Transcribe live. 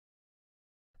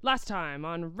Last time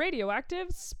on Radioactive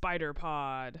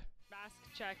Spider-Pod. Mask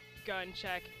check, gun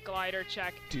check, glider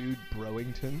check. Dude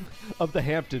Broington of the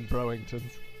Hampton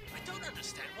Broingtons. I don't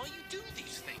understand why you do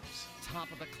these things.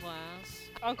 Top of the class.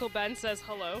 Uncle Ben says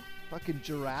hello. Fucking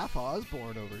Giraffe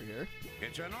Osborne over here.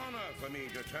 It's an honor for me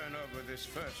to turn over this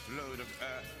first load of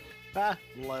earth.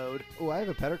 Load. Oh, I have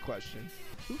a better question.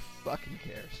 Who fucking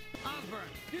cares? Osborn,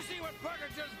 you see what Parker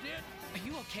just did? Are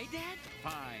you okay, Dad?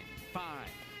 Fine. Fine.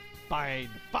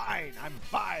 I'm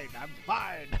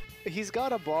fine. He's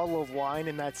got a bottle of wine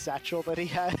in that satchel that he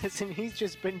has, and he's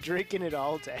just been drinking it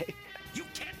all day. You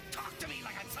can't talk to me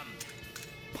like I'm some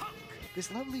punk. This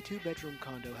lovely 2-bedroom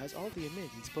condo has all the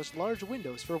amenities plus large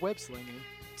windows for web slinging.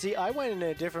 See, I went in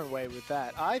a different way with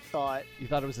that. I thought... You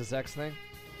thought it was a sex thing?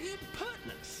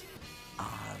 Impertinence.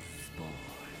 Osborn.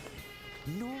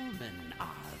 Norman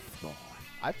Osborn.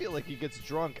 I feel like he gets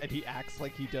drunk and he acts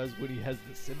like he does when he has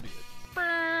the symbiote.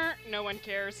 Brr, no one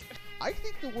cares. I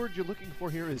think the word you're looking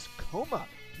for here is coma,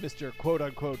 Mr.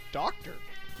 quote-unquote doctor.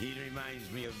 He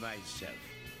reminds me of myself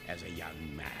as a young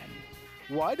man.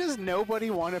 Why does nobody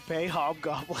want to pay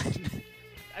Hobgoblin?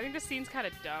 I think this scene's kind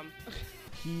of dumb.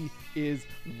 He is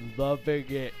loving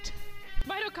it.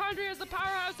 Mitochondria is the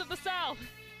powerhouse of the cell.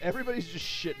 Everybody's just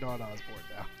shitting on Osborn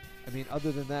now. I mean,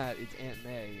 other than that, it's Aunt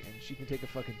May, and she can take a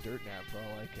fucking dirt nap for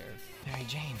all I care. Mary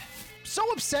Jane. So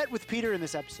upset with Peter in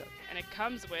this episode. And it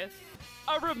comes with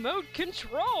a remote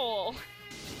control.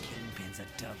 Kingpin's a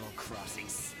double-crossing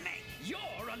snake. You're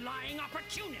a lying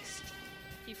opportunist.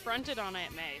 He fronted on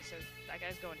Aunt May, so that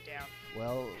guy's going down.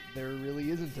 Well, there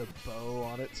really isn't a bow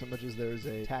on it so much as there's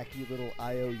a tacky little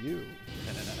IOU.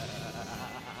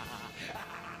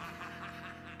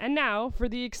 And now for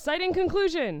the exciting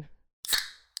conclusion.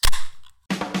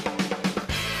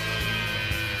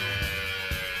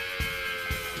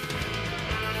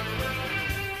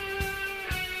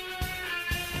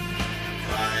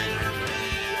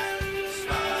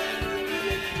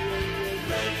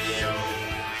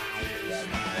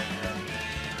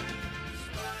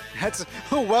 That's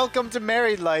welcome to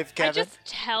married life, Kevin. I just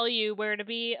tell you where to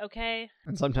be, okay?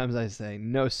 And sometimes I say,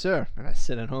 no, sir, and I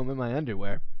sit at home in my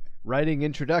underwear, writing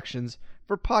introductions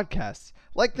for podcasts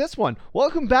like this one.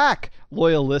 Welcome back,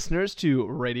 loyal listeners, to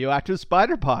Radioactive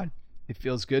Spider-Pod. It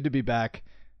feels good to be back.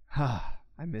 I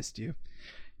missed you.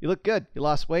 You look good. You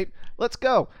lost weight. Let's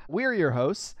go. We're your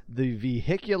hosts, the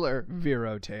vehicular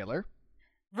Véro Taylor.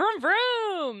 Vroom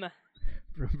vroom!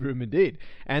 Vroom vroom indeed.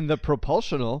 And the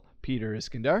propulsional Peter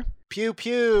Iskandar. Pew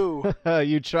pew.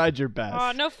 You tried your best.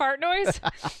 Oh, no fart noise?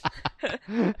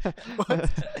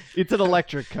 It's an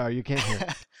electric car. You can't hear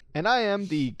it. And I am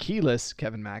the keyless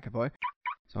Kevin McAvoy,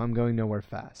 so I'm going nowhere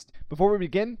fast. Before we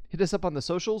begin, hit us up on the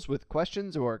socials with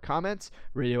questions or comments.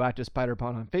 Radioactive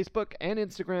Spider-Pod on Facebook and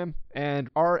Instagram,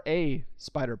 and RA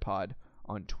Spider-Pod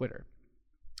on Twitter.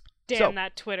 Damn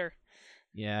that Twitter.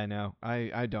 Yeah, I know.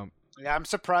 I don't. Yeah, I'm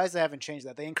surprised they haven't changed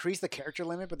that. They increased the character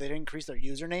limit, but they didn't increase their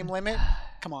username limit.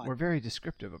 Come on. We're very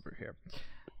descriptive over here.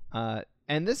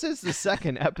 And this is the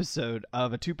second episode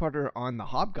of a two-parter on the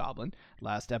Hobgoblin.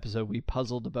 Last episode, we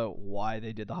puzzled about why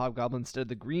they did the Hobgoblin instead of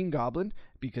the Green Goblin,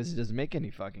 because it doesn't make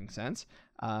any fucking sense.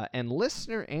 And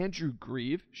listener Andrew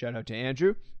Grieve, shout out to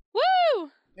Andrew. Woo!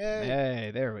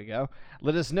 Hey, there we go.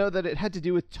 Let us know that it had to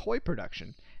do with toy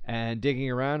production. And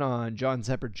digging around on John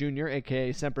Semper Jr.,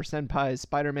 a.k.a. Semper Senpai's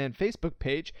Spider-Man Facebook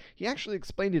page, he actually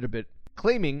explained it a bit,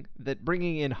 claiming that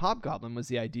bringing in Hobgoblin was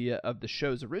the idea of the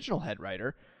show's original head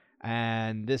writer,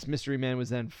 and this mystery man was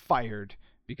then fired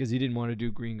because he didn't want to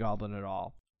do Green Goblin at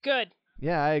all. Good.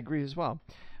 Yeah, I agree as well.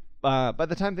 By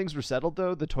the time things were settled,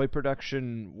 though, the toy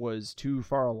production was too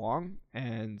far along,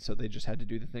 and so they just had to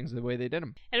do the things the way they did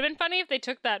them. It'd have been funny if they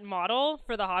took that model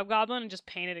for the Hobgoblin and just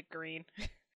painted it green.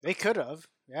 They could have,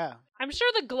 yeah. I'm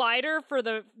sure the glider for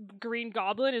the Green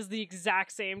Goblin is the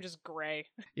exact same, just gray.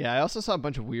 Yeah, I also saw a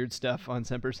bunch of weird stuff on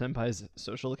Semper Senpai's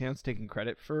social accounts taking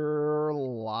credit for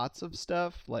lots of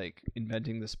stuff, like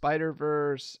inventing the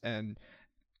Spider-Verse, and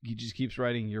he just keeps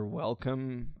writing, "You're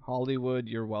welcome, Hollywood,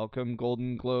 you're welcome,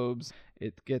 Golden Globes."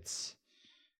 It gets...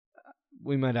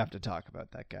 We might have to talk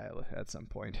about that guy at some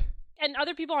point. And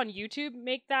other people on YouTube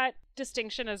make that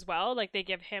distinction as well. Like, they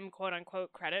give him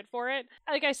quote-unquote credit for it.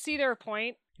 Like, I see their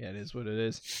point. Yeah, it is what it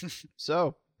is.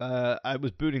 So, I was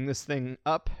booting this thing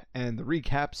up, and the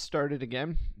recaps started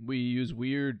again. We use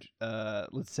weird,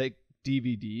 let's say,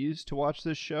 DVDs to watch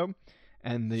this show.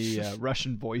 And the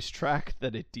Russian voice track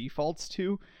that it defaults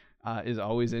to is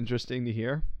always interesting to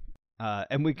hear.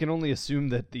 And we can only assume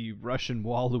that the Russian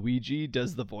Waluigi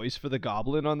does the voice for the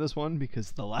goblin on this one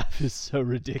because the laugh is so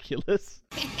ridiculous.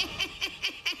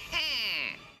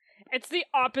 It's the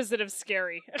opposite of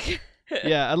scary.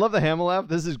 Yeah, I love the Hamill laugh.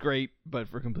 This is great, but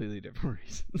for completely different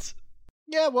reasons.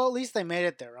 Yeah, well, at least they made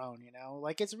it their own, you know?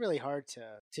 Like, it's really hard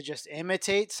to just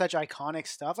imitate such iconic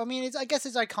stuff. I mean, I guess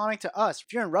it's iconic to us.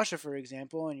 If you're in Russia, for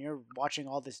example, and you're watching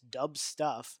all this dub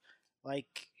stuff,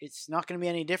 like, it's not going to be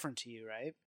any different to you,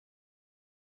 right?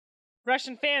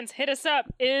 Russian fans, hit us up.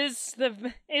 Is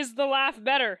the laugh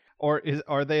better? Or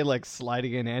are they like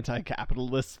sliding in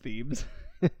anti-capitalist themes?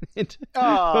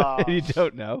 Oh. You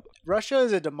don't know. Russia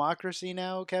is a democracy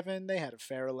now, Kevin. They had a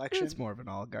fair election. It's more of an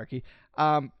oligarchy.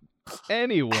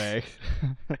 Anyway,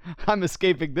 I'm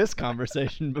escaping this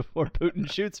conversation before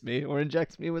Putin shoots me or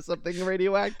injects me with something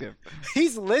radioactive.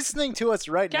 He's listening to us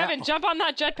right now. Kevin, jump on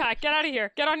that jetpack. Get out of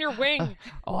here. Get on your wing.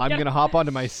 I'm going to hop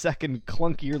onto my second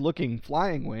clunkier-looking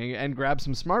flying wing and grab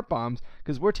some smart bombs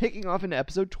because we're taking off into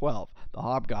episode 12, The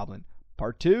Hobgoblin,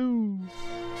 Part 2.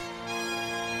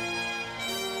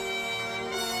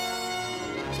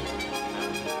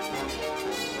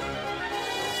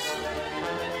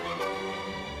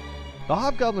 The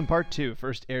Hobgoblin Part 2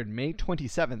 first aired May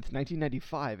 27th,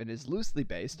 1995, and is loosely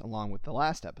based, along with the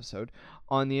last episode,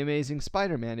 on the Amazing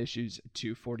Spider-Man issues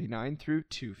 249 through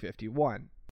 251.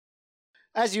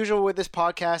 As usual with this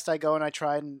podcast, I go and I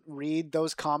try and read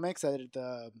those comics that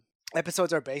the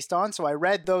episodes are based on. So I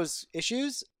read those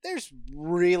issues. There's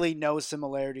really no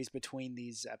similarities between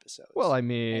these episodes. Well, I and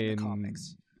mean, the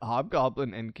comics.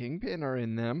 Hobgoblin and Kingpin are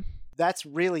in them. That's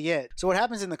really it. So what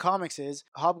happens in the comics is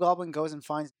Hobgoblin goes and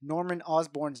finds Norman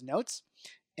Osborn's notes,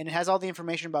 and it has all the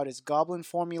information about his goblin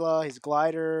formula, his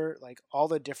glider, like all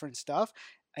the different stuff,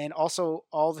 and also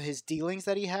all of his dealings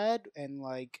that he had, and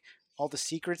like all the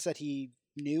secrets that he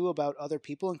knew about other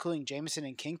people, including Jameson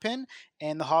and Kingpin.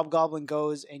 And the Hobgoblin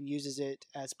goes and uses it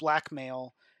as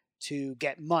blackmail to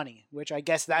get money, which I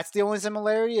guess that's the only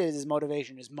similarity, is his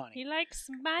motivation is money. He likes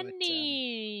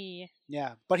money.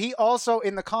 Yeah, but he also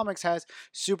in the comics has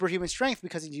superhuman strength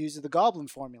because he uses the goblin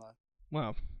formula.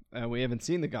 Well, we haven't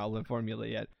seen the Goblin formula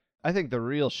yet. I think the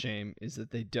real shame is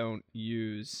that they don't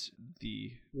use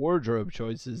the wardrobe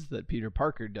choices that Peter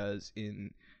Parker does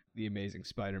in The Amazing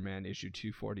Spider-Man issue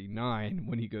 249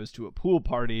 when he goes to a pool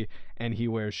party and he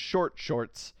wears short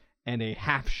shorts and a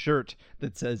half shirt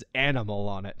that says animal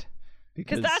on it.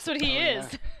 Because that's what he is.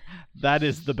 Yeah. That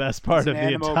is the best part of the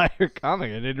animal. entire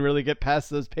comic. I didn't really get past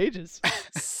those pages.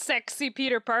 Sexy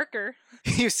Peter Parker.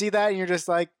 You see that and you're just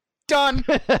like, done.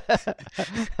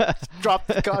 Drop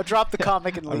the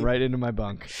comic and leave. I'm right into my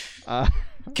bunk.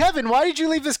 Kevin, why did you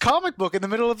leave this comic book in the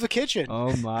middle of the kitchen?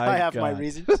 Oh my I have God. my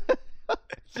reasons.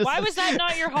 Why was that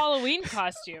not your Halloween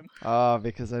costume? Oh,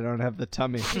 because I don't have the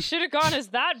tummy. You should have gone as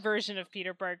that version of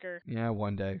Peter Parker. Yeah,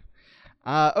 one day.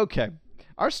 Okay.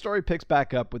 Our story picks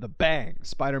back up with a bang.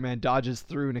 Spider-Man dodges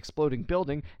through an exploding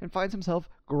building and finds himself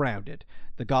grounded.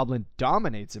 The Goblin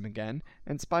dominates him again,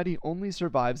 and Spidey only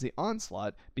survives the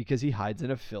onslaught because he hides in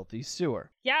a filthy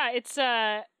sewer. Yeah, it's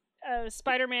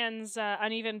Spider-Man's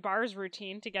uneven bars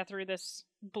routine to get through this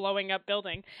blowing up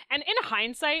building. And in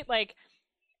hindsight, like,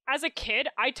 as a kid,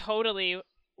 I totally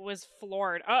was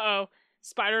floored. Uh-oh,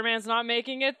 Spider-Man's not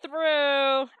making it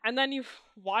through. And then you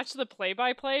watch the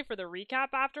play-by-play for the recap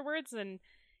afterwards, and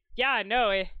yeah,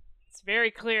 no, it's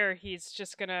very clear he's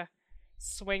just gonna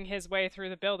swing his way through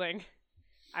the building.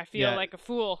 I feel like a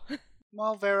fool.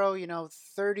 Well, Véro,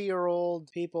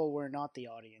 30-year-old people were not the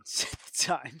audience at the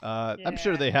time. I'm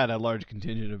sure they had a large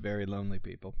contingent of very lonely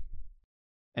people.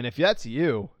 And if that's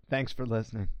you, thanks for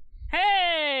listening.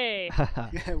 Hey!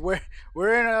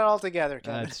 We're in it all together,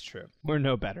 Kevin. That's true. We're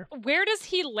no better. Where does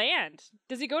he land?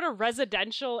 Does he go to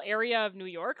residential area of New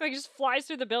York? Like, he just flies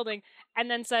through the building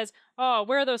and then says, "Oh,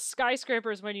 where are those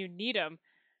skyscrapers when you need them?"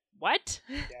 What?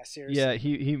 Yeah, seriously. Yeah,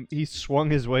 he swung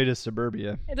his way to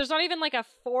suburbia. There's not even like a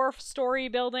 4-story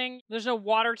building. There's no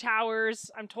water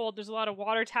towers. I'm told there's a lot of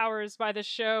water towers by this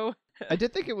show. I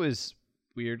did think it was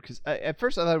weird because at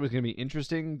first I thought it was going to be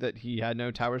interesting that he had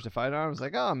no towers to fight on. I was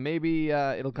like, oh, maybe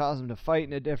it'll cause him to fight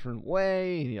in a different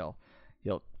way. He'll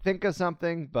think of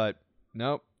something, but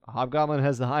nope. Hobgoblin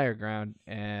has the higher ground,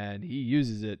 and he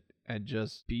uses it and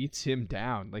just beats him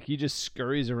down. Like, he just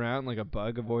scurries around like a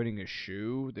bug avoiding a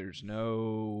shoe. There's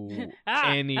no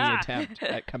any attempt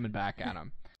at coming back at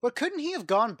him. But couldn't he have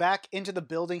gone back into the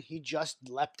building he just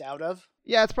leapt out of?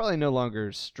 Yeah, it's probably no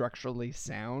longer structurally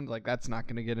sound. Like, that's not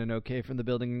going to get an okay from the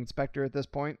building inspector at this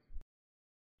point.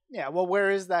 Yeah, well,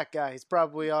 where is that guy? He's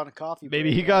probably on a coffee break.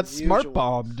 Maybe he got as smart usual.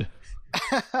 bombed.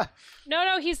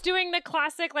 No, he's doing the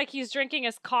classic, like, he's drinking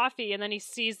his coffee and then he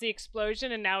sees the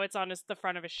explosion and now it's on the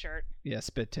front of his shirt. Yeah,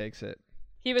 Spit takes it.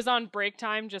 He was on break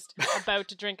time, just about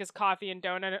to drink his coffee and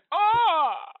donut.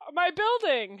 Oh! my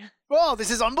building. Oh,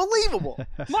 this is unbelievable.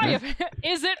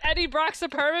 Is it Eddie Brock's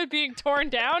apartment being torn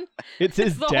down? It's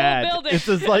his the dad. whole building. It's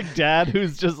his dad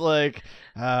who's just like,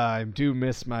 I do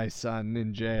miss my son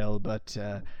in jail, but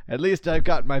at least I've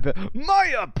got my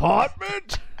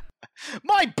apartment.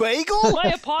 My bagel?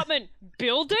 My apartment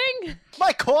building?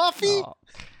 My coffee?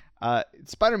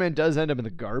 Spider-Man does end up in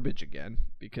the garbage again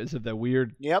because of the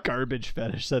weird Yep. garbage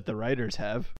fetish that the writers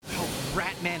have. Hope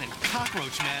Ratman and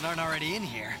Cockroach Man aren't already in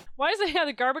here. Why is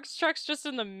the garbage truck's just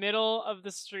in the middle of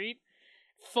the street,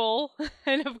 full,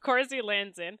 and of course he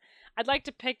lands in. I'd like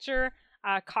to picture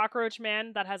a Cockroach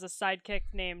Man that has a sidekick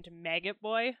named Maggot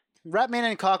Boy. Ratman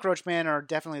and Cockroach Man are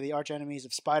definitely the arch enemies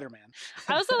of Spider-Man.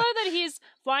 I also love that he's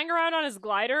flying around on his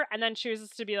glider and then chooses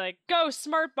to be like, go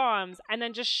smart bombs, and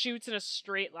then just shoots in a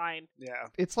straight line. Yeah.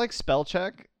 It's like spell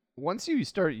check. Once you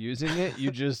start using it,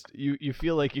 you just you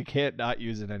feel like you can't not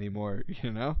use it anymore,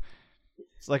 you know?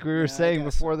 It's like we were saying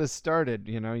before this started,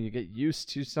 you know, you get used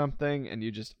to something and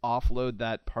you just offload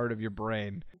that part of your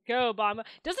brain. Go bomb.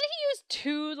 Doesn't he use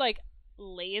two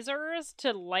lasers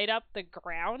to light up the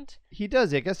ground? He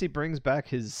does. I guess he brings back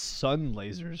his sun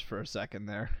lasers for a second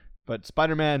there. But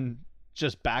Spider-Man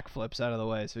just backflips out of the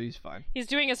way, so he's fine. He's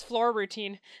doing his floor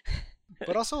routine.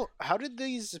 But also, how did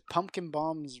these pumpkin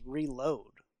bombs reload?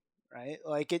 Right?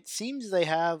 Like, it seems they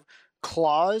have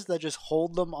claws that just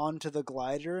hold them onto the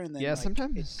glider and then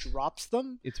sometimes it drops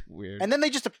them. It's weird. And then they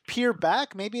just appear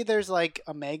back. Maybe there's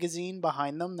a magazine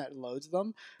behind them that loads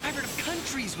them. I've heard of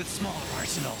countries with smaller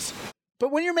arsenals.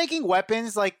 But when you're making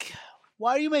weapons,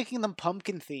 why are you making them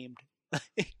pumpkin themed?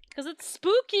 Because it's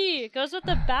spooky. It goes with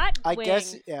the bat I wing.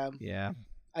 guess, Yeah.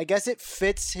 I guess it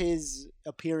fits his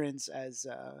appearance, as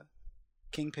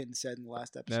Kingpin said in the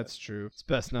last episode. That's true. It's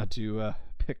best not to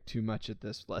pick too much at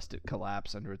this, lest it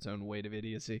collapse under its own weight of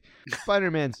idiocy.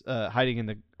 Spider-Man's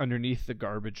hiding underneath the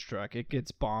garbage truck. It gets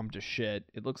bombed to shit.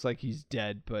 It looks like he's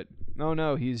dead, but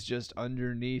no, he's just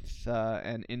underneath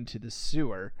and into the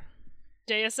sewer.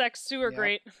 Deus Ex sewer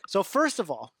grate. So first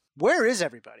of all, where is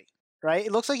everybody? Right?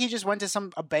 It looks like he just went to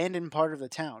some abandoned part of the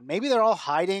town. Maybe they're all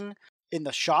hiding in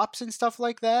the shops and stuff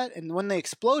like that. And when the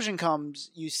explosion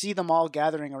comes, you see them all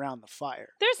gathering around the fire.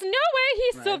 There's no way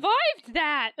he survived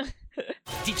that.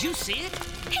 Did you see it?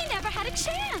 He never had a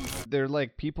chance. They're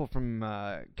like people from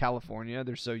California.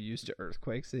 They're so used to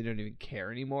earthquakes, they don't even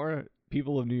care anymore.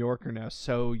 People of New York are now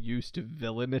so used to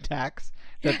villain attacks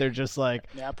that they're just like,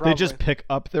 they just pick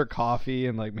up their coffee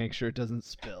and make sure it doesn't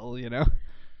spill, you know?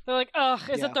 They're like, ugh,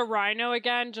 is it the rhino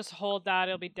again? Just hold that.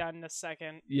 It'll be done in a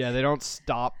second. Yeah, they don't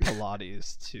stop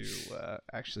Pilates to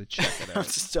actually check it out. Don't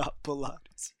stop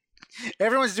Pilates.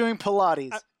 Everyone's doing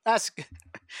Pilates. Ask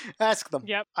them.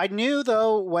 Yep. I knew,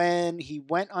 though, when he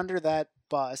went under that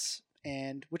bus,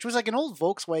 which was an old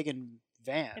Volkswagen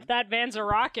van. If that van's a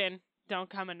rockin', don't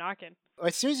come a knockin'.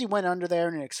 As soon as he went under there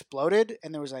and it exploded,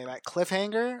 and there was that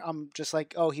cliffhanger, I'm just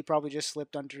like, oh, he probably just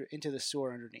slipped into the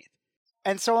sewer underneath.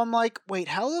 And so I'm like, wait,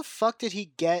 how the fuck did he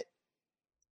get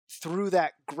through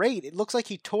that grate? It looks like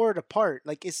he tore it apart.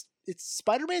 Is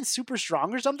Spider-Man super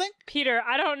strong or something? Peter,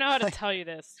 I don't know how to tell you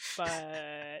this,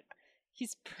 but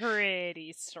he's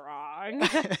pretty strong.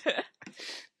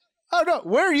 Oh no,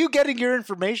 where are you getting your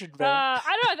information from?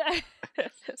 I don't know.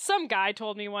 Some guy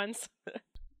told me once.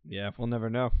 Yeah, we'll never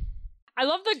know. I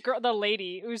love the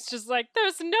lady who's just like,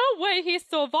 there's no way he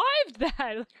survived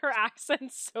that. Her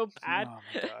accent's so bad. Oh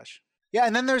my gosh. Yeah,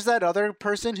 and then there's that other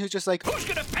person who's just like, Who's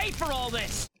gonna pay for all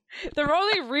this? The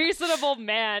only reasonable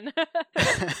man.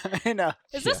 I know.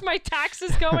 Is this my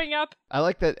taxes going up? I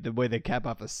like that the way they cap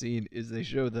off a scene is they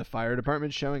show the fire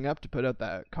department showing up to put out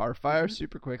that car fire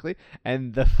super quickly,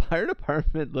 and the fire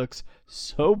department looks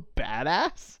so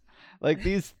badass.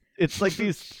 It's like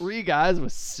these three guys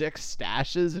with 6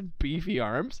 stashes and beefy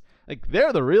arms.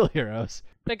 They're the real heroes.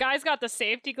 The guy's got the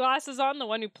safety glasses on, the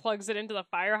one who plugs it into the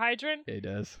fire hydrant. He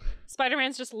does.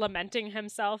 Spider-Man's just lamenting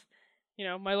himself. You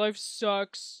know, my life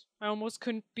sucks. I almost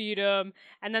couldn't beat him.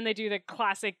 And then they do the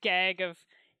classic gag of,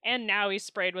 and now he's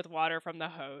sprayed with water from the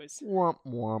hose. Womp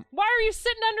womp. Why are you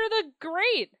sitting under the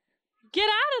grate? Get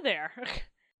out of there.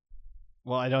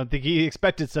 Well, I don't think he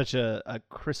expected such a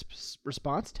crisp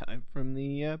response time from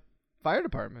the fire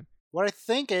department. What I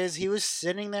think is he was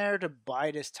sitting there to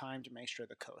bide his time to make sure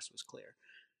the coast was clear.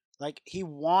 He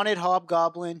wanted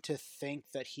Hobgoblin to think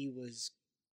that he was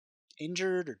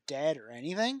injured or dead or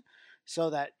anything, so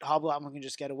that Hobgoblin can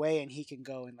just get away and he can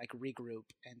go and regroup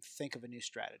and think of a new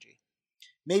strategy.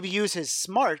 Maybe use his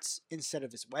smarts instead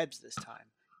of his webs this time.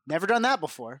 Never done that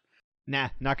before. Nah,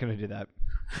 not gonna do that.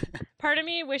 Part of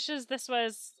me wishes this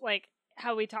was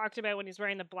how we talked about when he's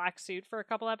wearing the black suit for a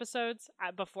couple episodes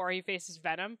before he faces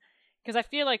Venom. Because I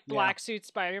feel like Yeah. Black Suit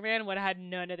Spider-Man would have had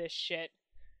none of this shit.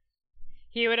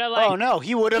 He would have Oh no,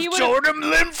 he would have torn him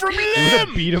limb from He would have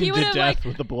limb. beat him He to would've, death like-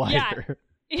 with a blighter.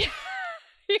 he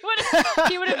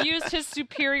would have used his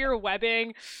superior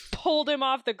webbing, pulled him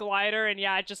off the glider, and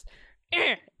just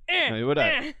No, he would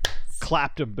have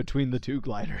clapped him between the two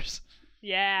gliders.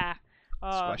 yeah. Oh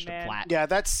Squashed him man. flat. Yeah,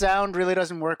 that sound really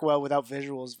doesn't work well without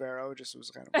visuals, Véro. It just was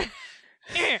kind of...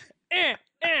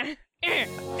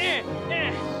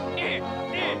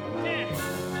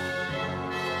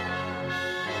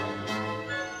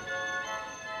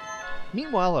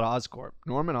 Meanwhile at Oscorp,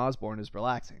 Norman Osborn is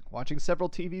relaxing, watching several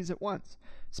TVs at once.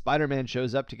 Spider-Man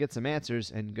shows up to get some answers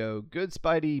and go good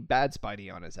Spidey, bad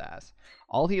Spidey on his ass.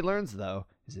 All he learns, though,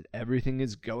 is that everything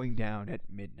is going down at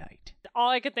midnight. All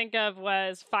I could think of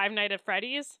was Five Nights at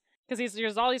Freddy's. Because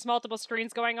there's all these multiple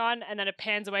screens going on, and then it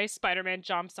pans away, Spider-Man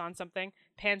jumps on something,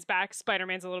 pans back,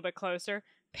 Spider-Man's a little bit closer,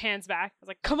 pans back. I was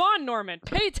like, come on, Norman,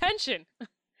 pay attention.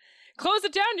 Close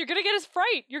it down, you're gonna get his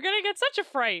fright. You're gonna get such a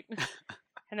fright.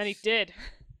 And then he did.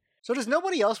 So does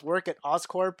nobody else work at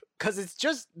Oscorp? Because it's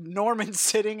just Norman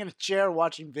sitting in a chair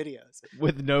watching videos.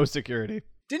 With no security.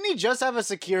 Didn't he just have a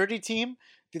security team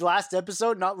the last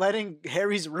episode not letting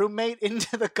Harry's roommate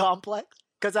into the complex?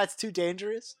 Because that's too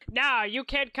dangerous? Now, you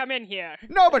can't come in here.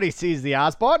 Nobody sees the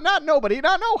Osborn. Not nobody.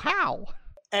 Not know how.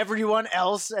 Everyone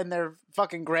else and their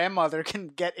fucking grandmother can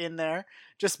get in there,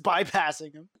 just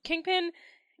bypassing him. Kingpin,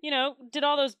 did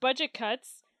all those budget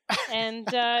cuts, and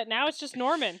now it's just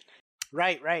Norman.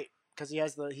 Right. Because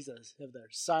he's their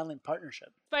silent partnership.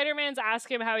 Spider-Man's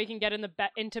asking him how he can get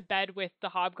into bed with the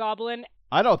Hobgoblin.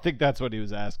 I don't think that's what he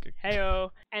was asking.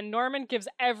 Heyo. And Norman gives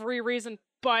every reason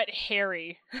but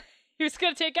Harry. He was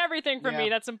going to take everything from me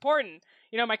that's important.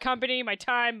 My company, my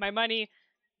time, my money,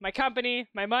 my company,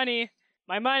 my money.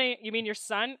 My money? You mean your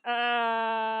son?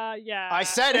 Yeah. I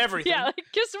said everything. Yeah,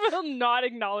 just will not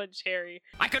acknowledge Harry.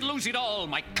 I could lose it all.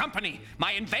 My company,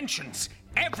 my inventions,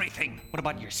 everything. What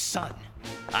about your son?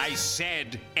 I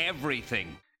said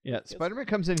everything. Yeah, Spider-Man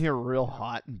comes in here real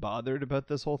hot and bothered about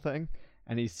this whole thing.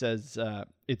 And he says,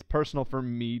 it's personal for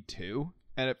me too.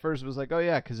 And at first it was like, oh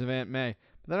yeah, because of Aunt May.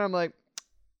 But then I'm like,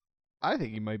 I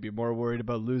think he might be more worried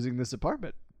about losing this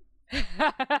apartment.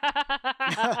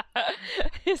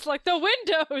 It's like the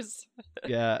windows.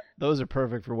 Yeah, those are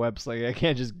perfect for web slinging. I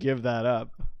can't just give that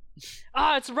up.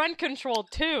 It's rent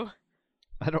controlled too.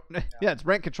 I don't know. Yeah, it's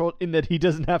rent controlled in that he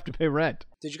doesn't have to pay rent.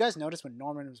 Did you guys notice when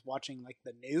Norman was watching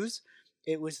the news,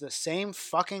 it was the same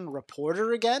fucking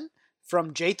reporter again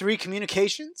from J3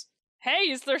 Communications? Hey,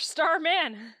 he's their star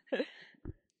man.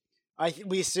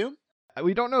 We assume?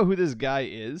 We don't know who this guy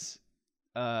is.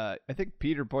 I think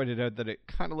Peter pointed out that it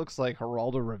kind of looks like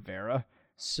Geraldo Rivera,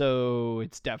 so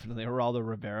it's definitely Geraldo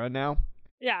Rivera now.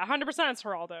 Yeah, 100% it's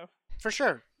Geraldo. For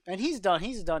sure. And he's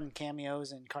done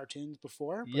cameos in cartoons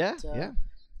before. But, Yeah.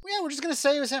 Yeah, we're just going to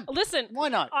say it was him. Listen, Why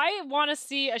not? I want to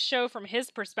see a show from his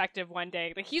perspective one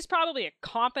day. He's probably a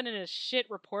competent as shit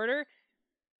reporter.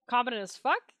 Competent as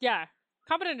fuck? Yeah.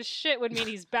 Competent as shit would mean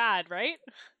he's bad, right?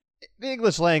 The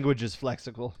English language is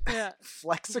flexible. Yeah.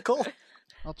 Flexical?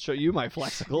 I'll show you my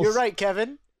flexicles. You're right,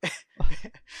 Kevin.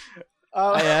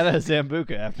 I had a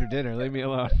Zambuca after dinner. Leave me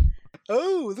alone.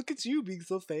 Oh, look at you being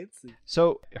so fancy.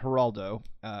 So, Geraldo,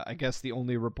 I guess the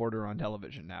only reporter on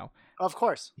television now, Of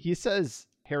course. he says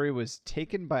Harry was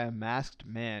taken by a masked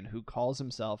man who calls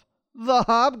himself the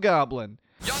Hobgoblin.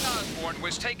 Young Osborn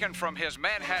was taken from his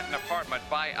Manhattan apartment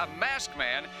by a masked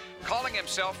man calling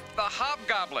himself the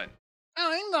Hobgoblin.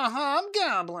 I'm the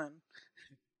Hobgoblin.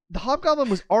 The Hobgoblin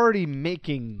was already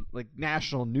making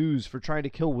national news for trying to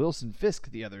kill Wilson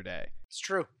Fisk the other day. It's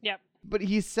true. Yep. But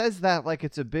he says that like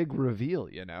it's a big reveal,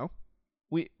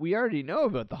 We already know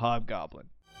about the Hobgoblin.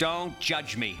 Don't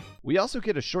judge me. We also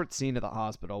get a short scene at the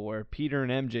hospital where Peter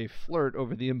and MJ flirt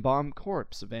over the embalmed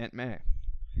corpse of Aunt May.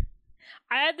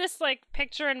 I had this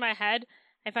picture in my head,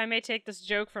 if I may take this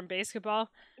joke from basketball.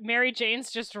 Mary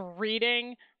Jane's just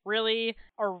reading really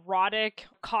erotic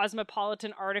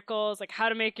cosmopolitan articles, like how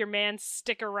to make your man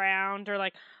stick around, or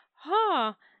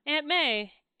Aunt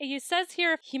May, he says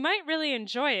here he might really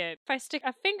enjoy it if I stick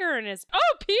a finger in his...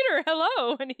 Oh, Peter,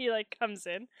 hello! And he like comes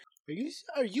in.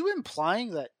 Are you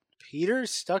implying that Peter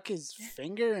stuck his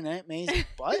finger in Aunt May's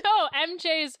butt? No,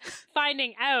 MJ's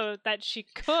finding out that she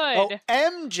could. Oh,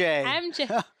 MJ.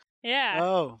 MJ. Yeah.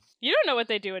 Oh. You don't know what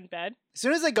they do in bed. As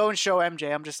soon as they go and show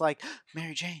MJ, I'm just like,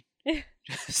 Mary Jane.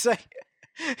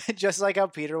 just like how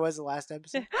Peter was the last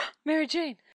episode. Mary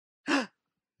Jane.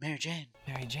 Mary Jane.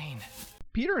 Mary Jane.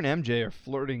 Peter and MJ are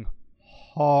flirting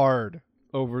hard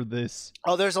over this.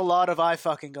 Oh, there's a lot of eye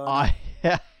fucking going on.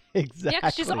 Yeah, exactly. Yeah,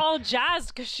 'cause she's all jazzed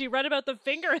because she read about the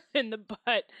finger in the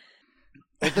butt.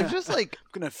 Like, they're just like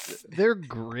I'm gonna they're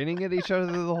grinning at each other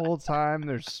the whole time.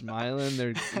 They're smiling.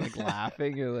 They're like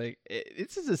laughing. You're like,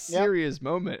 this is a serious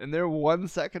moment, and they're 1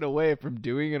 second away from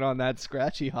doing it on that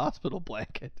scratchy hospital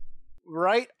blanket.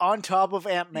 right on top of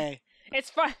Aunt May. It's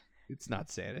fun. It's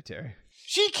not sanitary.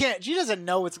 She doesn't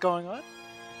know what's going on.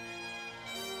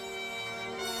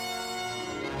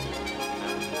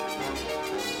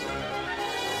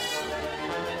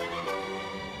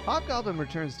 Hobgoblin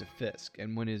returns to Fisk,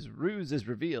 and when his ruse is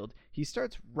revealed, he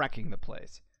starts wrecking the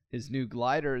place. His new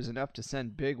glider is enough to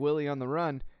send Big Willie on the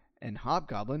run, and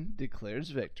Hobgoblin declares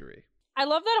victory. I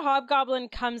love that Hobgoblin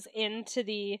comes into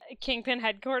the Kingpin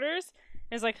headquarters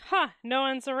and is like, no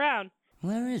one's around.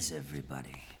 Where is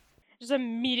everybody? Just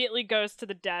immediately goes to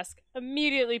the desk,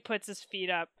 immediately puts his feet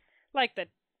up, like the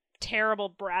terrible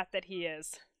brat that he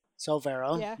is. So,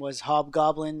 Véro, was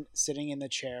Hobgoblin sitting in the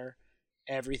chair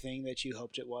everything that you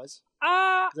hoped it was?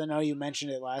 'Cause I know you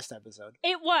mentioned it last episode.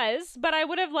 It was, but I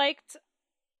would have liked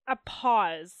a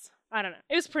pause. I don't know.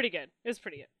 It was pretty good.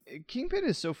 Kingpin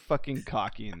is so fucking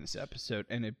cocky in this episode,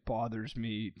 and it bothers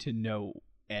me to no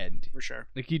end. For sure.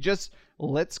 Like, he just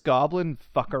lets Goblin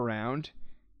fuck around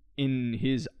in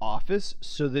his office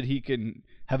so that he can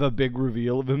have a big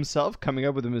reveal of himself, coming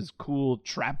up with him his cool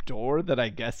trapdoor that I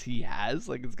guess he has.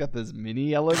 Like, it's got this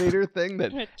mini elevator thing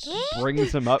that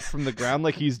brings him up from the ground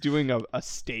like he's doing a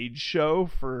stage show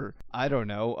for, I don't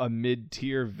know, a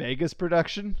mid-tier Vegas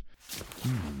production.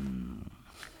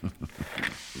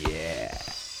 Yeah.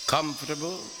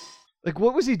 Comfortable? Like,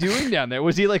 what was he doing down there?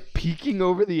 Was he, like, peeking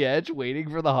over the edge, waiting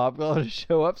for the Hobgoblin to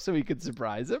show up so he could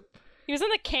surprise him? He was in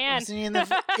the can. Wasn't he in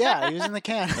the... Yeah, he was in the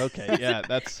can. Okay, yeah,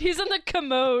 that's... He's in the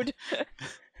commode.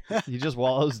 He just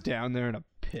wallows down there in a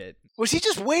pit. Was he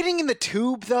just waiting in the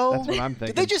tube, though? That's what I'm thinking.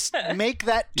 Did they just make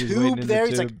that He was waiting tube in there? the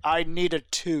He's like, tube. I need a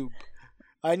tube.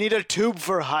 I need a tube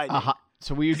for hiding.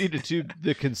 So we need a tube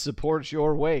that can support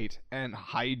your weight and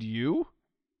hide you?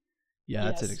 Yeah,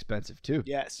 that's an Yes. expensive tube.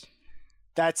 Yes.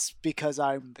 That's because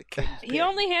I'm the king. He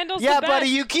only handles Yeah, the best. buddy,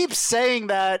 you keep saying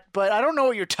that, but I don't know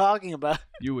what you're talking about.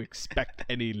 You expect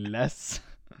any less?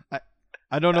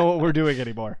 I don't know what we're doing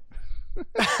anymore.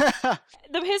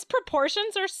 His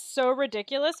proportions are so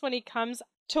ridiculous when he comes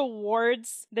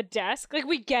towards the desk. Like,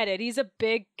 we get it. He's a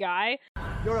big guy.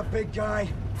 You're a big guy.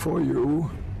 For you.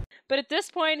 But at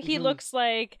this point, he looks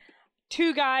like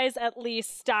two guys at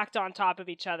least stacked on top of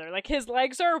each other. Like, his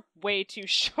legs are way too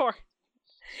short.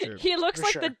 Sure. He looks For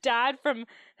like sure. the dad from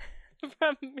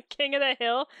King of the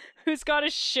Hill who's got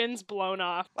his shins blown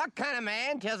off. What kind of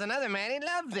man tells another man he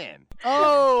loves him?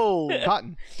 Oh,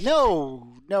 Cotton.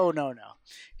 no.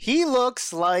 He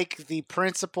looks like the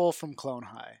principal from Clone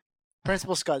High.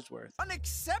 Principal Scudsworth.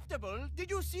 Unacceptable? Did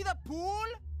you see the pool?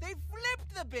 They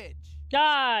flipped the bitch.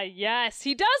 Ah, yes.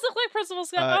 He does look like Principal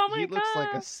Scott. Oh my He god. looks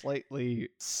like a slightly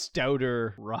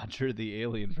stouter Roger the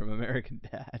Alien from American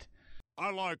Dad. I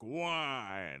like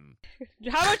wine.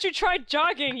 How about you try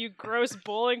jogging, you gross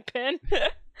bowling pin?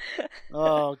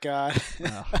 Oh, God.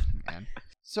 Oh, man.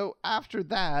 So after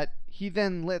that, he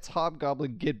then lets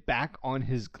Hobgoblin get back on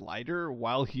his glider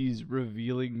while he's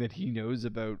revealing that he knows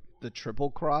about the triple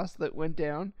cross that went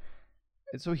down.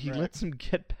 And so he lets him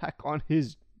get back on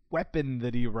his weapon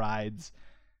that he rides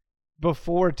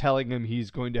before telling him he's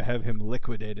going to have him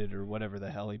liquidated or whatever the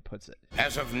hell he puts it.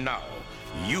 As of now,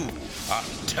 you are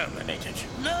terminated.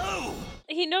 No!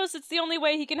 He knows it's the only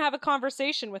way he can have a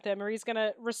conversation with him, or he's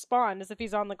gonna respond as if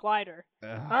he's on the glider.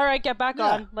 All right, get back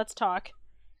on. Let's talk.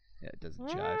 Yeah, it doesn't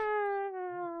jive.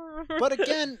 But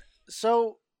again,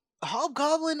 so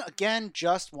Hobgoblin, again,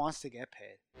 just wants to get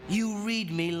paid. You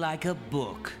read me like a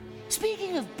book.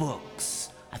 Speaking of books,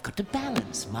 I've got to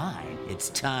balance mine. It's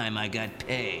time I got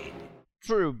paid.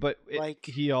 True, but Like-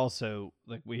 he also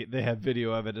they have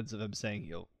video evidence of him saying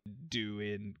he'll do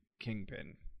in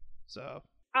Kingpin. So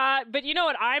But you know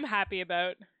what I'm happy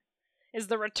about? Is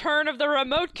the return of the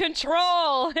remote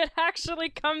control. It actually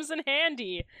comes in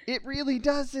handy. it really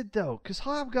does it though, because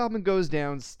Hobgoblin goes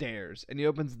downstairs and he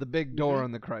opens the big door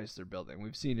on the Chrysler Building.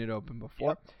 We've seen it open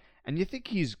before, and you think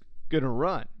he's gonna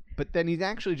run, but then he's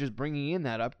actually just bringing in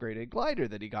that upgraded glider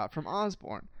that he got from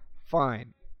Osborn.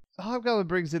 Fine. Hobgoblin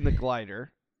brings in the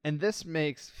glider, and this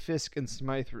makes Fisk and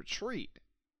Smythe retreat.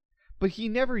 But he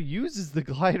never uses the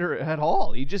glider at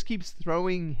all. He just keeps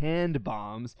throwing hand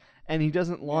bombs, and he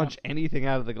doesn't launch anything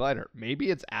out of the glider. Maybe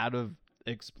it's out of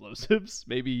explosives.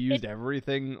 Maybe he used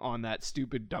everything on that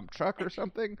stupid dump truck or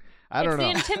something. I don't know.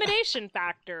 It's the intimidation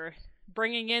factor.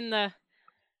 Bringing in the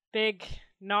big,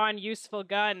 non-useful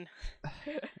gun.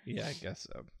 Yeah, I guess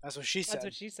so. That's what she said. That's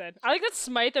what she said. I like that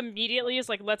Smythe immediately is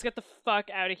like, let's get the fuck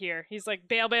out of here. He's like,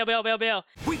 bail, bail, bail, bail, bail.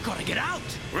 We gotta get out!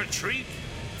 Retreat?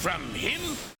 From him?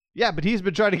 Yeah, but he's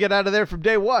been trying to get out of there from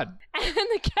day one. And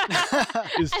the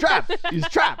cat. He's trapped. He's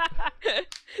trapped.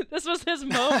 This was his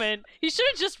moment. He should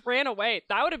have just ran away.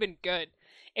 That would have been good.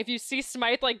 If you see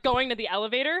Smythe like going to the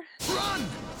elevator. Run!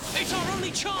 It's our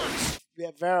only chance!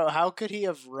 Yeah, Véro, how could he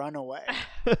have run away?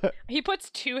 He puts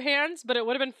two hands, but it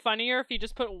would have been funnier if he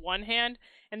just put one hand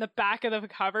in the back of the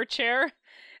cover chair.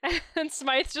 And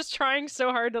Smythe's just trying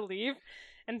so hard to leave.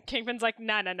 And Kingpin's like,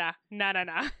 nah.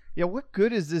 Yeah, what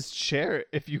good is this chair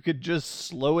if you could just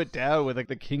slow it down with like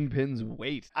the Kingpin's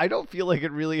weight? I don't feel like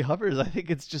it really hovers. I think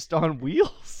it's just on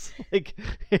wheels. Like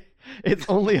it's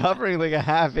only hovering like a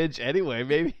half inch anyway.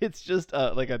 Maybe it's just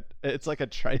it's like a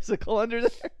tricycle under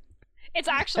there. It's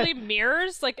actually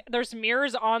mirrors. Like there's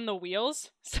mirrors on the wheels.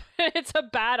 So it's a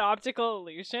bad optical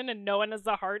illusion, and no one has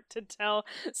the heart to tell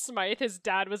Smythe his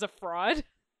dad was a fraud.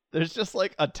 There's just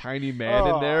like a tiny man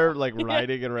in there, like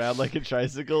riding around like a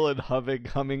tricycle and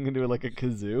humming into like a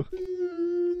kazoo.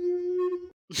 Ooh,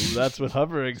 that's what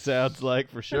hovering sounds like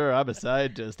for sure. I'm a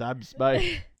scientist. I'm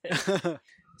Smythe.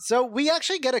 So we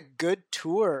actually get a good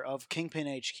tour of Kingpin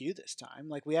HQ this time.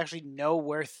 Like we actually know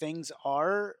where things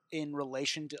are in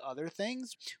relation to other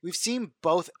things. We've seen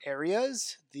both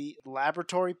areas, the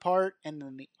laboratory part and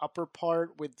then the upper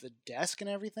part with the desk and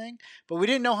everything, but we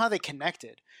didn't know how they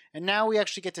connected. And now we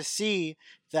actually get to see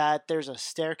that there's a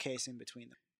staircase in between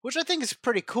them, which I think is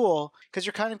pretty cool because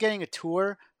you're kind of getting a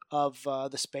tour of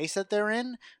the space that they're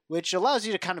in, which allows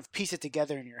you to kind of piece it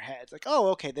together in your head. Like, oh,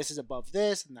 okay, this is above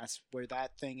this, and that's where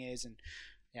that thing is, and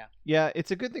yeah. Yeah,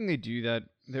 it's a good thing they do that.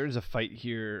 There's a fight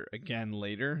here again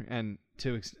later, and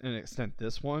to an extent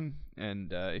this one,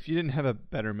 and if you didn't have a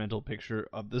better mental picture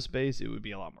of the space, it would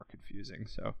be a lot more confusing,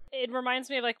 so. It reminds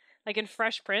me of like in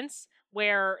Fresh Prince,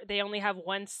 where they only have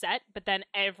one set, but then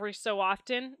every so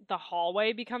often, the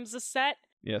hallway becomes a set.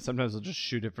 Yeah, sometimes they'll just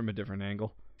shoot it from a different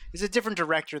angle. He's a different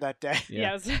director that day.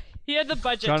 Yeah. Yes, he had the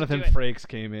budget Jonathan to do it. Frakes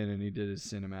came in and he did his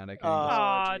cinematic angle.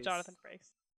 Aw, geez. Jonathan Frakes.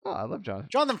 Oh, I love Jonathan.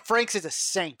 Jonathan Frakes is a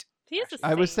saint. He is a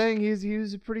I was saint. saying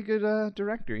he's a pretty good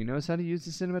director. He knows how to use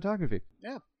the cinematography.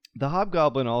 Yeah. The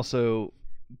Hobgoblin also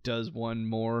does one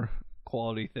more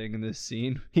quality thing in this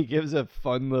scene. He gives a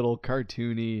fun little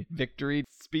cartoony victory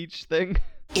speech thing.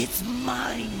 It's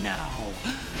mine now.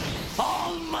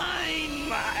 All mine.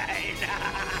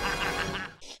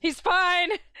 He's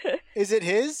fine. Is it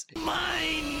his?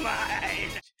 Mine.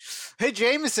 Hey,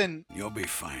 Jameson. You'll be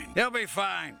fine. He'll be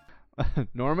fine.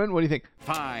 Norman, what do you think?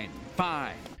 Fine.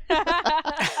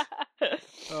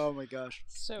 Oh my gosh.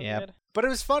 So Yep. good. But it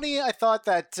was funny, I thought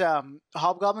that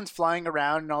Hobgoblin's flying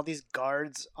around and all these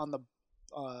guards on the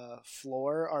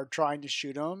floor are trying to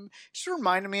shoot him. Just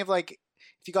reminded me of like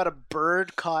if you got a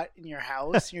bird caught in your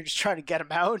house and you're just trying to get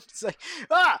him out. It's like,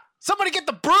 somebody get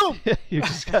the broom!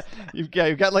 you've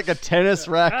got like a tennis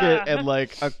racket and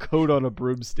like a coat on a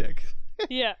broomstick.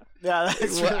 Yeah. Yeah,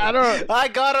 that's Well, really, I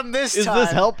got him this Is time.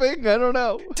 this helping? I don't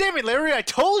know. Damn it, Larry, I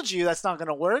told you that's not going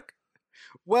to work.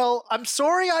 Well, I'm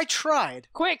sorry I tried.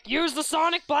 Quick, use the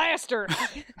sonic blaster.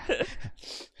 Oh,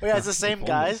 yeah, it's the same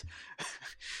guys.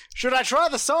 Should I try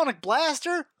the sonic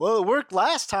blaster? Well, it worked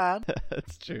last time.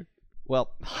 That's true.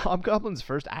 Well, Hobgoblin's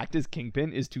first act as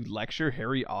Kingpin is to lecture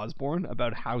Harry Osborn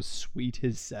about how sweet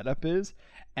his setup is,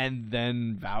 and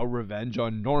then vow revenge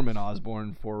on Norman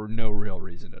Osborn for no real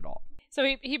reason at all. So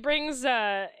he brings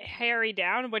Harry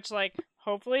down, which like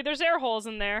hopefully there's air holes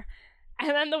in there. And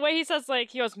then the way he says,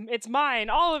 like, he goes, it's mine,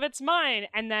 all of it's mine.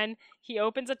 And then he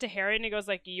opens it to Harry and he goes,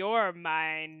 like, you're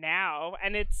mine now.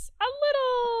 And it's a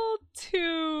little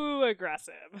too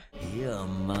aggressive. You're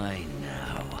mine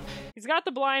now. He's got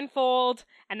the blindfold,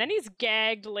 and then he's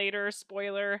gagged later,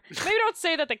 spoiler. Maybe don't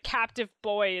say that the captive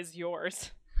boy is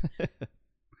yours.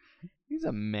 He's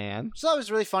a man. So that was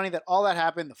really funny that all that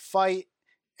happened, the fight,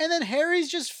 and then Harry's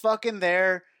just fucking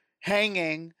there,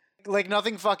 hanging, like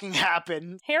nothing fucking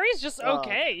happened. Harry's just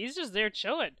okay. He's just there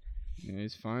chilling. Yeah,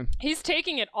 he's fine. He's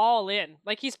taking it all in.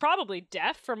 Like, he's probably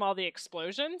deaf from all the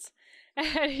explosions.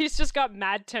 And he's just got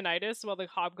mad tinnitus while the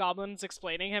Hobgoblin's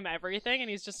explaining him everything. And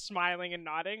he's just smiling and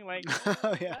nodding. Like,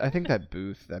 Yeah. I think that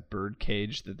booth, that bird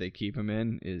cage that they keep him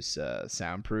in is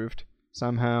soundproofed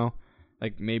somehow.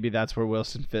 Like, maybe that's where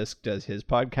Wilson Fisk does his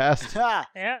podcast.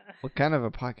 yeah. What kind of a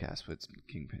podcast would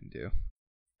Kingpin do?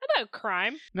 About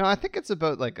crime. No, I think it's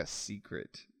about, like, a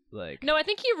secret. Like, No, I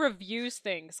think he reviews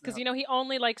things. Because, you know, he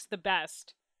only likes the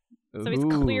best. So he's ooh.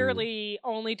 clearly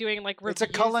only doing, like, reviews. It's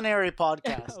a culinary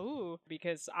podcast. Ooh,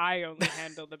 because I only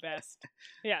handle the best.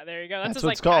 Yeah, there you go. That's his, what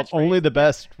like, it's called. catchphrase. Only the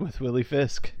best with Willie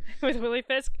Fisk. With Willie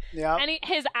Fisk. Yeah. And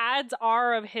his ads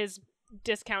are of his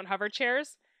discount hover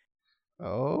chairs.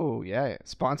 Oh, yeah.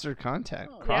 Sponsored content.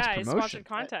 Cross Yeah, promotion. sponsored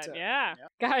content. Yeah.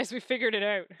 Guys, we figured it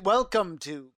out. Welcome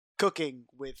to Cooking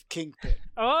with Kingpin.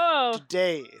 Oh.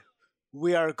 Today,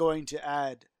 we are going to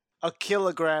add a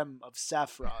kilogram of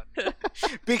saffron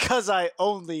because I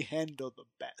only handle the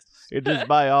best. It is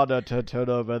my honor to turn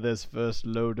over this first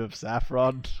load of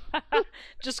saffron.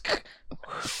 Just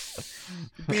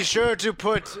Be sure to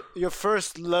put your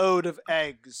first load of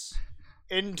eggs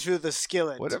into the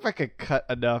skillet. What if I could cut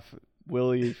enough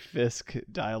Willie Fisk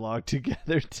dialogue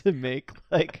together to make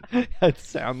like it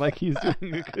sound like he's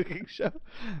doing a cooking show?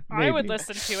 Maybe. I would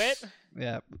listen to it.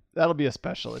 Yeah, that'll be a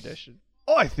special edition.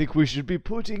 Oh, I think we should be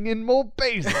putting in more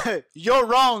basil. You're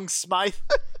wrong, Smythe.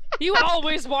 You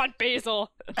always want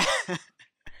basil.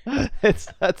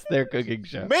 That's their cooking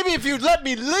show. Maybe if you'd let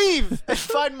me leave and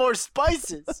find more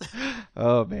spices.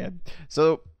 Oh, man.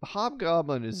 So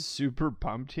Hobgoblin is super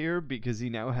pumped here because he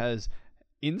now has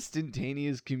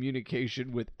instantaneous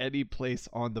communication with any place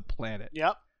on the planet.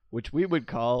 Yep. Which we would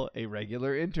call a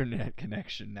regular internet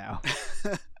connection now.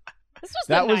 This was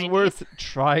that the was 90s. worth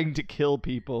trying to kill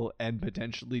people and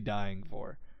potentially dying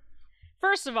for.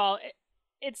 First of all,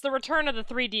 it's the return of the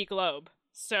 3D globe,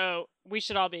 so we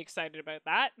should all be excited about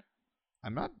that.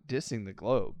 I'm not dissing the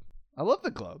globe. I love the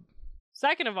globe.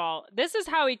 Second of all, this is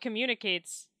how he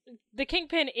communicates. The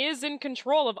Kingpin is in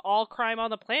control of all crime on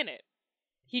the planet.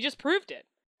 He just proved it.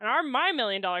 And my $1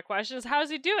 million question is, how does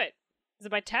he do it? Is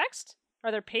it by text? Are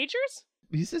there pagers?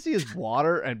 He says he has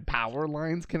water and power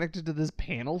lines connected to this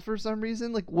panel for some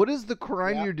reason. Like, what is the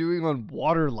crime you're doing on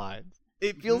water lines?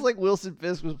 It feels like Wilson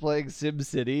Fisk was playing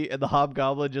SimCity and the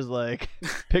Hobgoblin just like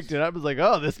picked it up and was like,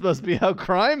 oh, this must be how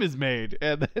crime is made.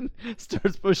 And then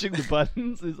starts pushing the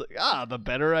buttons. He's like, the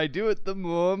better I do it, the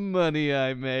more money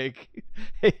I make.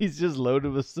 He's just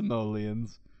loaded with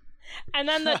simoleons. And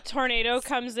then the tornado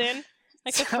comes in,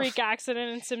 like a freak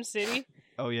accident in SimCity.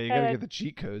 Oh, yeah, you gotta get the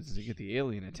cheat codes to get the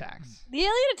alien attacks. The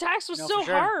alien attacks was so for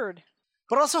sure. hard.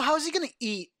 But also, how is he going to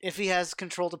eat if he has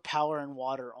control to power and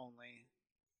water only?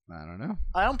 I don't know.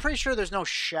 I'm pretty sure there's no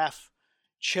chef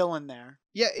chilling there.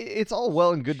 Yeah, it's all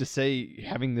well and good to say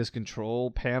having this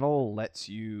control panel lets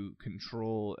you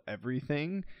control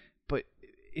everything, but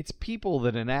it's people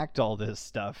that enact all this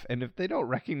stuff, and if they don't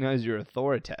recognize your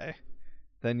authority,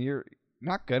 then you're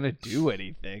not gonna do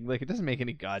anything. Like, it doesn't make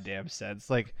any goddamn sense.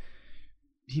 Like,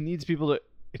 he needs people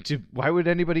to why would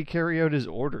anybody carry out his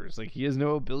orders? Like, he has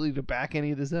no ability to back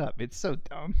any of this up. It's so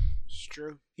dumb. It's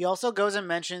true. He also goes and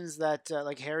mentions that,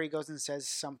 like, Harry goes and says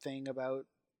something about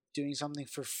doing something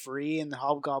for free, and the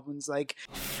Hobgoblin's like,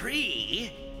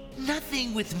 Free?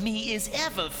 Nothing with me is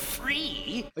ever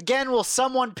free. again, will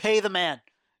someone pay the man?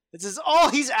 This is all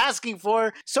he's asking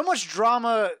for. So much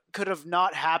drama could have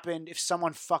not happened if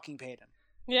someone fucking paid him.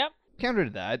 Yep. Counter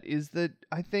to that is that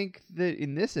I think that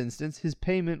in this instance, his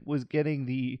payment was getting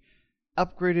the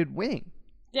upgraded wing.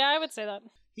 Yeah, I would say that.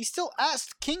 He still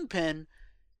asked Kingpin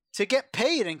to get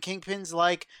paid, and Kingpin's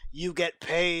like, you get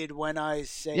paid when I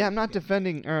say. Yeah, I'm not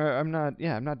defending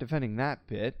that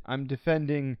bit. I'm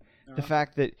defending the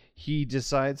fact that he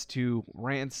decides to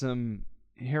ransom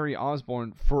Harry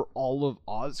Osborn for all of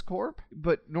Oscorp,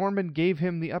 but Norman gave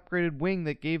him the upgraded wing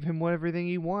that gave him everything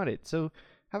he wanted. So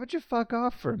how about you fuck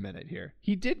off for a minute here?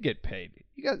 He did get paid.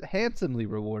 He got handsomely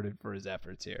rewarded for his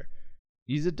efforts here.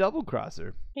 He's a double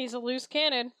crosser. He's a loose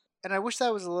cannon. And I wish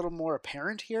that was a little more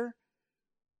apparent here.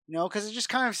 You know, because it just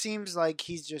kind of seems like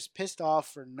he's just pissed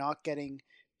off for not getting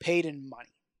paid in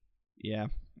money. Yeah.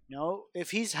 You know,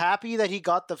 if he's happy that he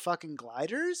got the fucking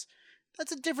gliders,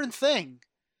 that's a different thing.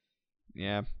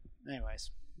 Yeah.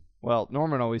 Anyways. Well,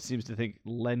 Norman always seems to think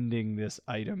lending this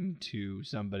item to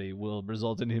somebody will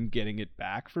result in him getting it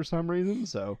back for some reason,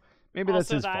 so maybe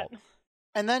that's Also his that. fault.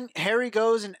 And then Harry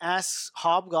goes and asks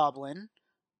Hobgoblin,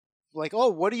 like, oh,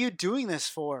 what are you doing this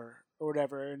for? Or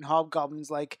whatever. And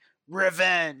Hobgoblin's like,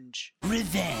 revenge.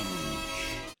 Revenge.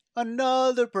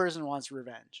 Another person wants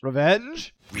revenge.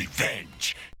 Revenge?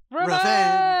 Revenge.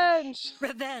 Revenge!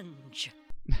 Revenge.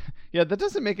 Yeah, that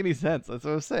doesn't make any sense. That's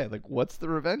what I was saying. Like, what's the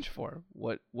revenge for?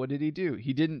 What did he do?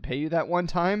 He didn't pay you that one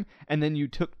time, and then you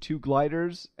took 2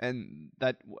 gliders, and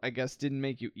that, I guess, didn't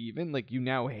make you even? Like, you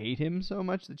now hate him so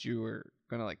much that you were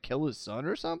gonna, like, kill his son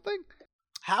or something?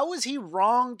 How was he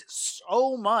wronged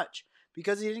so much?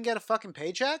 Because he didn't get a fucking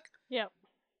paycheck? Yep.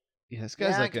 Yeah, this guy's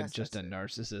Yeah, I like guess just a that's it.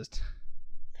 narcissist.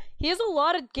 He has a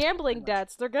lot of gambling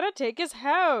debts. They're gonna take his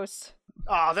house.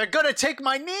 Oh, they're gonna take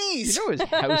my knees! You know his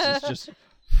house is just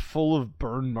full of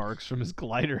burn marks from his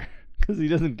glider because he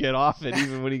doesn't get off it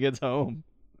even when he gets home.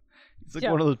 He's like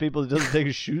one of those people that doesn't take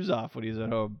his shoes off when he's at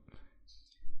home.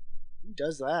 Who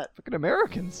does that? Fucking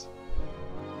Americans.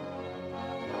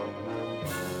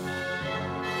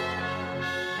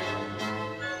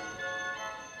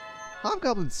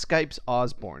 Hobgoblin Skypes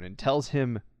Osborn and tells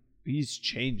him he's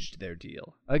changed their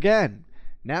deal. Again,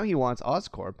 now he wants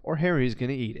Oscorp or Harry's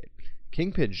gonna eat it.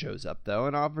 Kingpin shows up, though,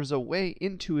 and offers a way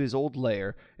into his old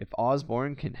lair if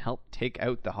Osborn can help take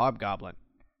out the Hobgoblin.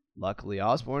 Luckily,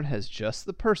 Osborn has just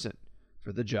the person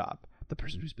for the job. The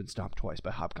person who's been stomped twice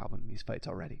by Hobgoblin in these fights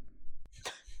already.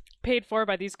 Paid for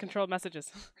by these controlled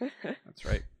messages. That's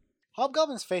right.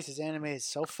 Hobgoblin's face is animated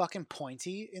so fucking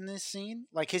pointy in this scene.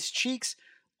 Like, his cheeks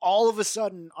all of a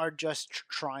sudden are just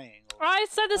triangles. I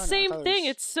said the same thing.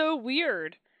 was- It's so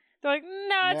weird. They're like,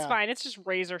 no, it's Yeah. fine. It's just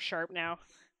razor sharp now.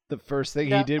 The first thing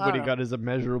Yeah, he did I when he don't got his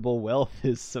immeasurable wealth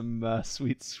is some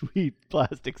sweet, sweet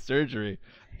plastic surgery.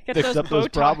 Get Fix up those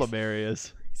Botox. problem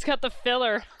areas. He's got the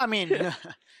filler. I mean,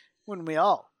 wouldn't we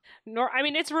all? I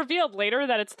mean, it's revealed later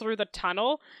that it's through the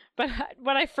tunnel, but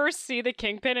when I first see the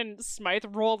Kingpin and Smythe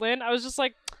roll in, I was just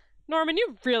like, Norman,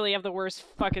 you really have the worst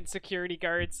fucking security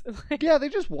guards. Yeah, they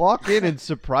just walk in and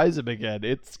surprise him again.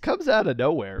 It comes out of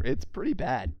nowhere. It's pretty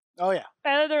bad. Oh, yeah.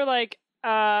 And then they're like,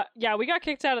 yeah, we got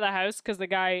kicked out of the house because the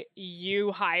guy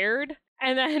you hired.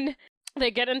 And then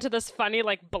they get into this funny,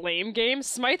 like, blame game.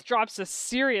 Smythe drops a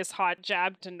serious hot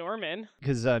jab to Norman.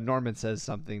 Because Norman says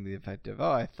something to the effect of,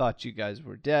 "Oh, I thought you guys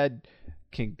were dead."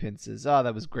 Kingpin says, "Oh,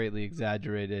 that was greatly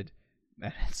exaggerated."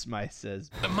 And Smythe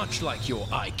says, Much like your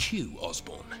IQ,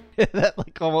 Osborn. that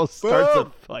like almost starts a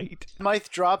Boom! fight. Smythe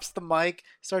drops the mic,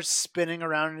 starts spinning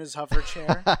around in his hover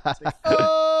chair. It's like,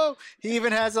 oh! He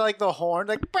even has, like, the horn,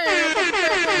 like...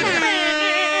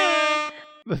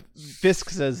 Fisk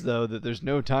says, though, that there's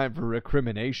no time for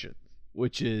recrimination,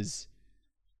 which is,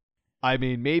 I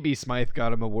mean, maybe Smythe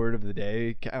got him a word of the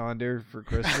day calendar for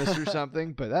Christmas or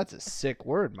something, but that's a sick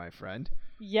word, my friend.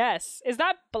 Yes. Is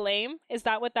that blame? Is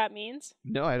that what that means?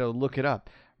 No, I don't look it up.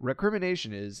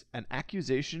 Recrimination is an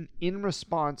accusation in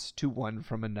response to one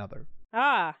from another.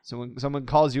 Ah. So when someone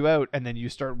calls you out and then you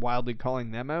start wildly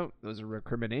calling them out, those are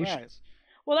recriminations. Right.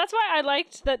 Well, that's why I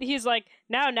liked that he's like,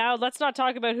 now, let's not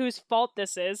talk about whose fault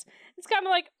this is. It's kind of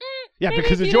like, Yeah, maybe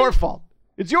because if it's you your didn't- fault.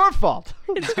 It's your fault.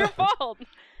 It's your fault.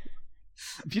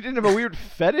 If you didn't have a weird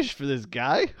fetish for this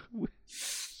guy,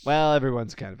 well,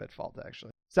 everyone's kind of at fault,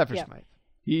 actually. Except for Yeah. Smythe.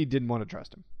 He didn't want to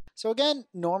trust him. So again,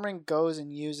 Norman goes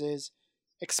and uses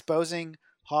exposing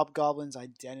Hobgoblin's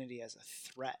identity as a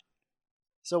threat.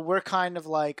 So we're kind of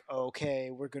like,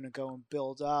 okay, we're going to go and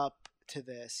build up to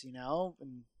this, you know?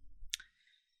 And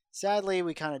sadly,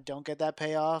 we kind of don't get that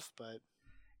payoff, but...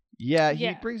 Yeah, he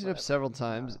Yeah. brings it up Whatever. several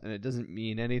times, and it doesn't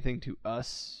mean anything to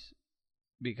us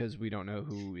because we don't know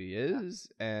who he is,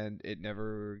 and it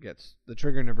never gets... The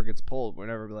trigger never gets pulled. We're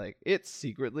never like, it's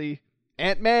secretly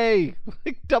Aunt May!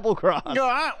 Like, double cross.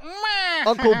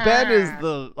 Uncle Ben is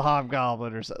the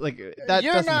Hobgoblin or something. Like, that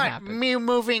You're doesn't not happen. me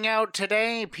moving out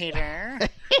today, Peter.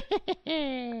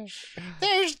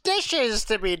 There's dishes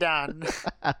to be done.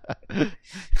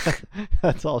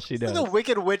 That's all she does. The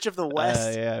Wicked Witch of the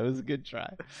West. Yeah, it was a good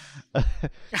try.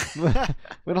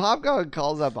 When Hobgoblin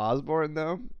calls up Osborn,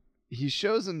 though, he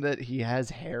shows him that he has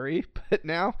Harry, but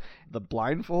now the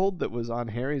blindfold that was on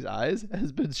Harry's eyes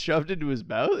has been shoved into his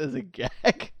mouth as a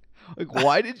gag. Like,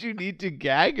 why did you need to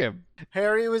gag him?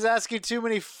 Harry was asking too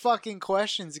many fucking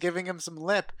questions, giving him some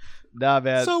lip. Nah,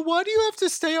 man. So why do you have to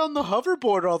stay on the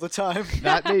hoverboard all the time?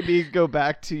 That made me go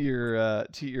back to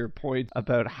your point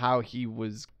about how he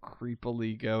was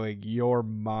creepily going, "You're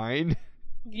mine."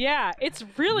 Yeah, it's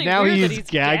really Now weird he's that he's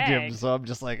gagged him, so I'm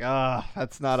just like,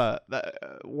 that's not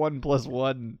 1 +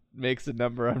 1 makes a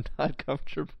number I'm not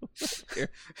comfortable with here.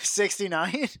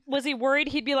 69? Was he worried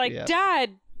he'd be like, Yeah.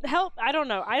 Dad, help? I don't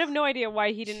know. I have no idea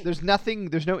why he didn't.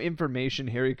 There's no information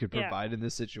Harry could Yeah. provide in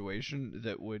this situation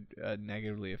that would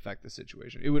negatively affect the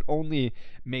situation. It would only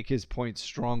make his point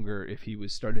stronger if he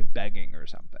was started begging or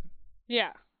something.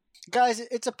 Yeah. Guys,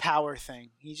 it's a power thing.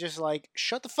 He's just like,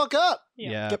 shut the fuck up.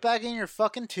 Yeah. Get back in your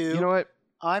fucking tube. You know what?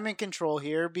 I'm in control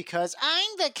here because I'm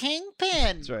the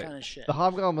Kingpin. That's right. Kind of shit. The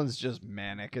Hobgoblin's just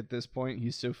manic at this point.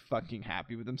 He's so fucking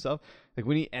happy with himself. Like,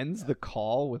 when he ends the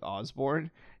call with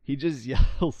Osborn, he just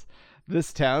yells,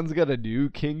 "This town's got a new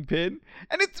Kingpin,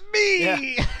 and it's me!"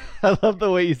 Yeah. I love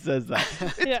the way he says that.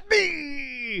 It's Yeah.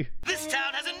 me! This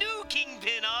town has a new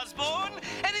Kingpin, Osborn,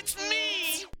 and it's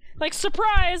me! Like,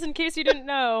 surprise, in case you didn't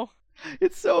know.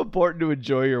 It's so important to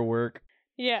enjoy your work.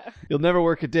 Yeah. You'll never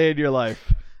work a day in your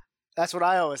life. That's what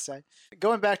I always say.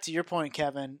 Going back to your point,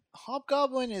 Kevin,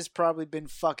 Hobgoblin has probably been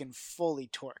fucking fully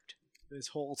torqued this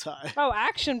whole time. Oh,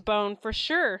 action bone, for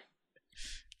sure.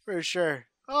 For sure.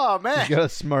 Oh, man. He's got a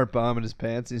smart bomb in his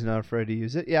pants. He's not afraid to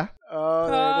use it. Yeah.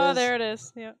 Oh, there it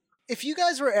is. There it is. Yeah. If you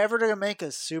guys were ever to make a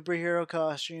superhero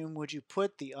costume, would you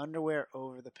put the underwear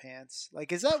over the pants?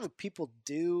 Like, is that what people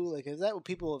do? Like, is that what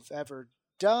people have ever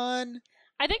done?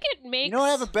 I think it makes... You know, I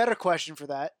have a better question for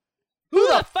that. Who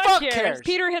the fuck cares?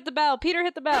 Peter hit the bell. Peter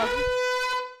hit the bell.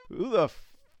 Who the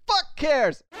fuck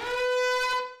cares?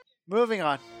 Moving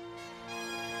on.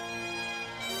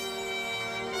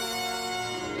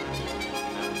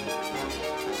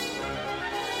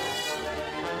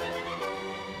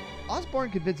 Osborn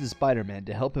convinces Spider-Man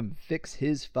to help him fix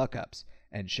his fuck-ups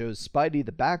and shows Spidey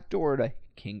the back door to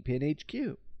Kingpin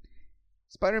HQ.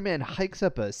 Spider-Man hikes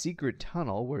up a secret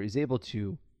tunnel where he's able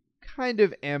to kind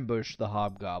of ambush the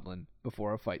Hobgoblin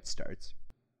before a fight starts.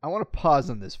 I want to pause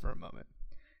on this for a moment,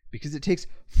 because it takes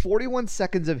 41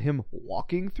 seconds of him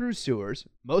walking through sewers,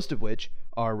 most of which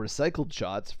are recycled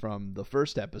shots from the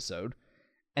first episode,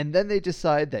 and then they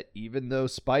decide that even though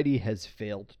Spidey has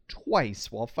failed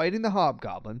twice while fighting the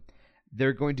Hobgoblin,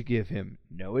 they're going to give him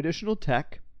no additional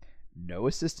tech, no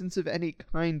assistance of any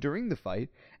kind during the fight,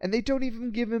 and they don't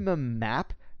even give him a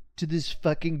map to this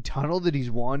fucking tunnel that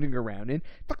he's wandering around in.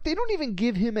 Fuck, they don't even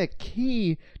give him a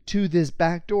key to this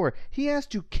back door. He has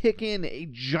to kick in a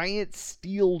giant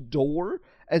steel door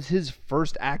as his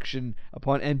first action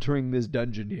upon entering this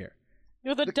dungeon here. You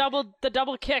know, the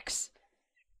double kicks.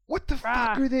 What the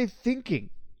fuck are they thinking?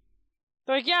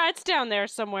 They're like, yeah, it's down there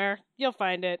somewhere. You'll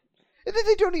find it. And then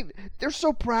they don't even... They're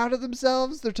so proud of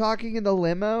themselves. They're talking in the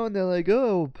limo, and they're like,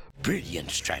 oh... Brilliant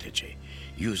strategy.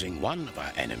 Using one of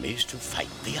our enemies to fight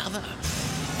the other.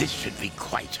 This should be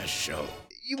quite a show.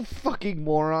 You fucking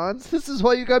morons. This is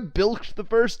why you got bilked the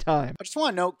first time. I just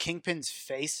want to note Kingpin's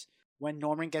face when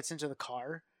Norman gets into the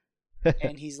car.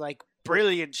 And he's like,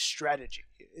 brilliant strategy.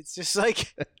 It's just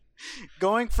like...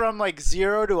 going from like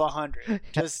 0 to 100.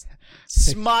 Just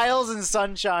smiles and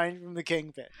sunshine from the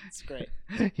Kingpin. It's great.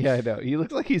 Yeah, I know. He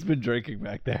looks like he's been drinking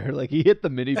back there. Like he hit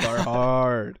the minibar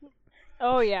hard.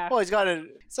 Oh, yeah. Well,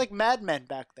 it's like Mad Men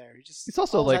back there. He's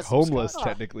also like homeless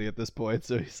technically at this point.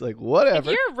 So he's like,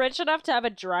 whatever. If you're rich enough to have a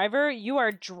driver, you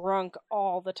are drunk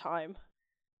all the time.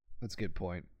 That's a good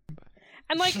point.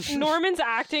 And like Norman's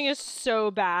acting is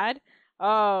so bad.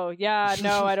 Oh, yeah,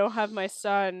 no, I don't have my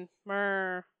son.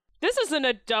 Murr. This isn't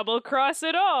a double cross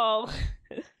at all.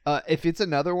 If it's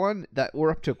another one, that we're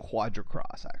up to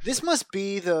quadricross, actually. This must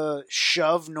be the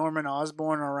shove Norman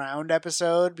Osborn around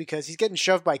episode, because he's getting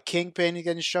shoved by Kingpin, he's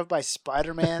getting shoved by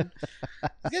Spider-Man.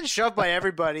 He's getting shoved by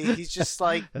everybody. He's just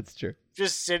like... That's true.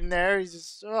 Just sitting there. He's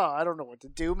just, I don't know what to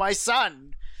do. My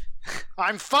son.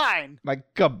 I'm fine. My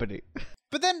company.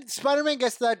 But then Spider-Man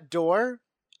gets to that door,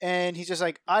 and he's just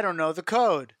like, I don't know the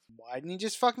code. Why didn't he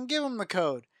just fucking give him the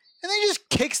code? And then he just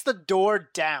kicks the door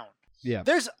down. Yeah.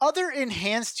 There's other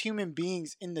enhanced human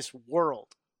beings in this world.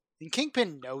 And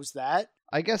Kingpin knows that.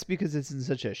 I guess because it's in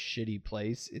such a shitty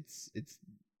place, it's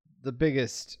the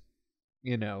biggest,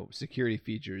 security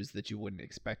features that you wouldn't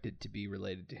expect it to be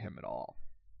related to him at all.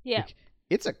 Yeah. Like,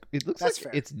 it looks That's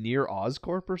like fair. it's near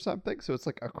Oscorp or something, so it's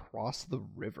like across the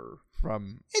river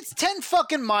from... It's 10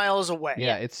 fucking miles away.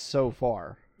 Yeah, it's so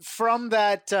far. From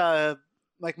that,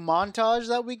 montage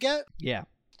that we get. Yeah.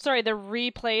 Sorry, the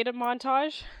replayed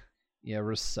montage? Yeah,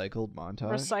 recycled montage.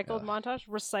 Recycled montage?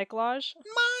 Recyclage?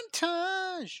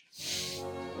 Montage!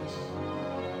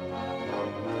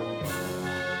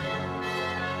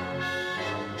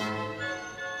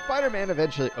 Spider-Man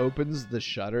eventually opens the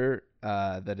shutter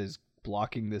that is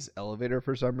blocking this elevator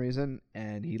for some reason,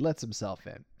 and he lets himself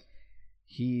in.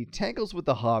 He tangles with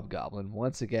the Hobgoblin,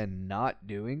 once again not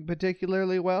doing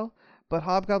particularly well, but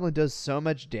Hobgoblin does so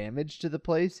much damage to the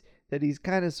place that he's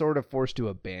kind of sort of forced to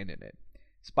abandon it.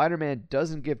 Spider-Man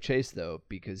doesn't give chase, though,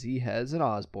 because he has an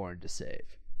Osborn to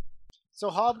save. So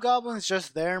Hobgoblin's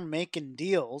just there making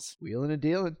deals. Wheeling and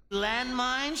dealing.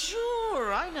 Landmine?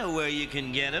 Sure, I know where you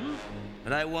can get 'em.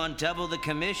 But I want double the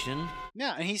commission.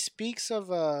 Yeah, and he speaks of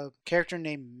a character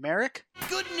named Merrick.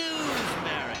 Good news,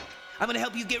 Merrick. I'm gonna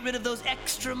help you get rid of those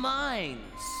extra mines.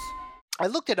 I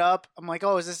looked it up. I'm like,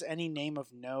 oh, is this any name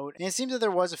of note? And it seems that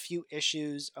there was a few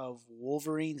issues of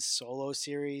Wolverine's solo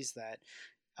series that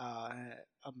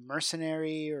a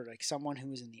mercenary or like someone who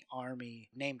was in the army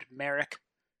named Merrick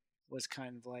was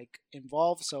kind of like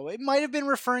involved. So it might have been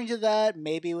referring to that.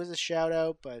 Maybe it was a shout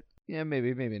out, but... Yeah,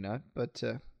 maybe not. But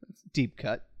it's deep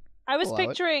cut. I was Allow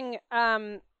picturing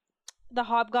the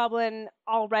Hobgoblin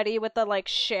already with the like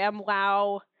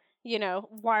ShamWow,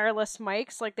 wireless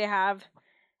mics like they have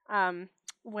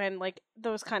when like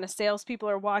those kind of salespeople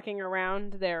are walking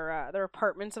around their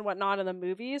apartments and whatnot in the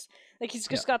movies. Like he's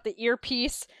just got the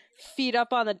earpiece, feet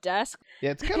up on the desk. Yeah,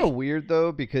 it's kind of weird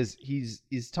though because he's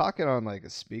talking on like a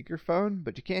speakerphone,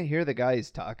 but you can't hear the guy he's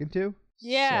talking to.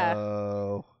 Yeah.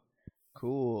 So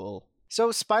Cool.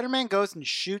 So Spider-Man goes and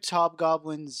shoots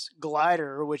Hobgoblin's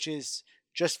glider, which is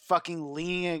just fucking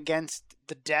leaning against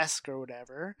the desk or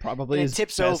whatever. Probably and his it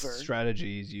tips best over.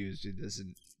 strategy he's used in this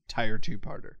entire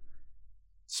two-parter.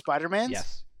 Spider-Man's?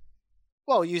 Yes.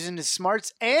 Well, using his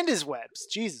smarts and his webs.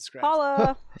 Jesus Christ.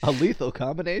 Holla. A lethal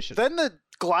combination. Then the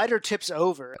glider tips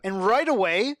over, and right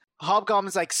away,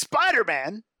 Hobgoblin's like,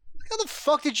 Spider-Man? How the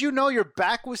fuck did you know your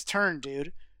back was turned,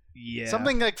 dude? Yeah.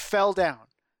 Something like fell down.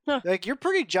 Huh. Like, you're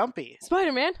pretty jumpy.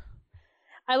 Spider-Man.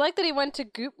 I like that he went to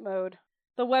goop mode.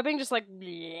 The webbing just like,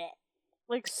 bleh,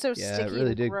 like so Yeah, sticky it really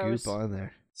and did gross. goop on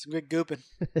there. Some good gooping.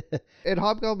 And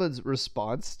Hobgoblin's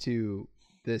response to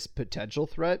this potential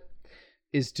threat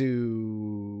is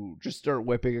to just start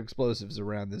whipping explosives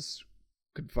around this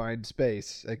confined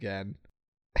space again.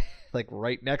 Like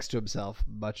right next to himself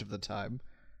much of the time.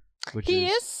 Which He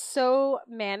is so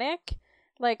manic.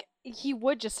 Like, he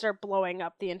would just start blowing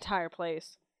up the entire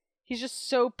place. He's just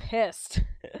so pissed.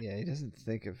 Yeah, he doesn't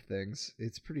think of things.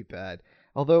 It's pretty bad.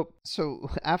 Although, so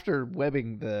after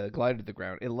webbing the glider to the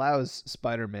ground, it allows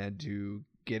Spider-Man to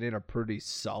get in a pretty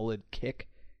solid kick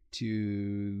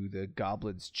to the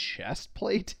Goblin's chest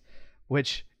plate,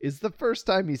 which is the first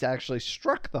time he's actually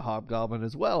struck the Hobgoblin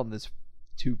as well in this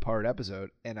two-part episode,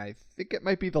 and I think it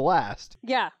might be the last.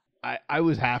 Yeah. I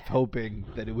was half hoping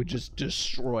that it would just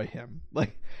destroy him.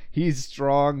 Like, he's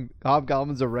strong.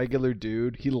 Hobgoblin's a regular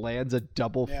dude. He lands a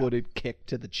double-footed kick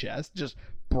to the chest, just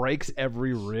breaks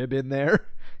every rib in there,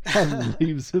 and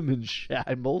leaves him in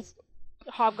shambles.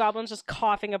 Hobgoblin's just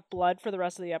coughing up blood for the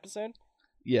rest of the episode.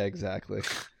 Yeah, exactly.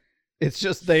 It's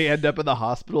just they end up in the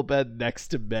hospital bed next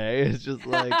to May. It's just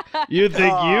like, you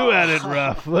think you had it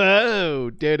rough.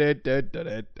 Whoa.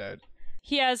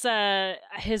 He has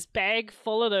his bag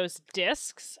full of those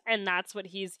discs, and that's what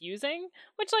he's using,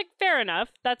 which, like, fair enough.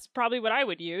 That's probably what I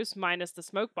would use, minus the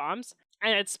smoke bombs.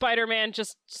 And it's Spider-Man,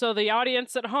 just so the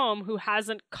audience at home who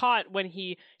hasn't caught when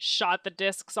he shot the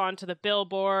discs onto the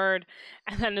billboard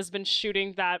and then has been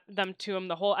shooting them to him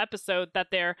the whole episode, that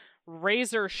they're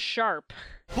razor sharp.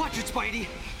 Watch it, Spidey!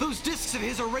 Those discs of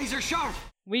his are razor sharp!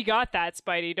 We got that,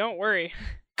 Spidey, don't worry.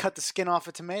 Cut the skin off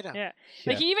a tomato. Yeah.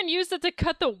 Like, he even used it to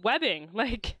cut the webbing.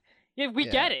 Like, yeah, we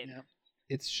get it. Yeah.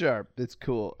 It's sharp. It's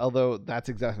cool. Although that's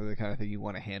exactly the kind of thing you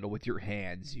want to handle with your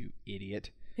hands, you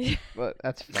idiot. But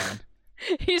that's fine.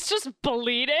 He's just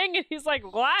bleeding, and he's like,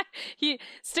 what? He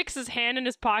sticks his hand in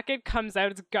his pocket, comes out,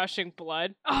 it's gushing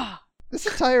blood. Ah. This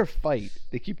entire fight,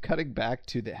 they keep cutting back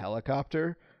to the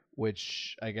helicopter,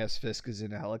 which I guess Fisk is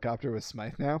in a helicopter with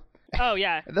Smythe now. Oh,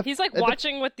 yeah. He's like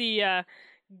watching with the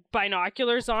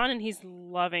binoculars on, and he's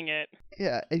loving it.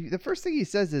 Yeah, the first thing he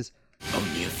says is,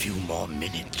 Only a few more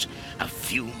minutes. A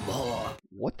few more.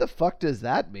 what the fuck does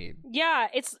that mean? Yeah,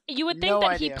 you would think No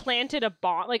that idea. he planted a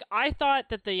bomb. Like, I thought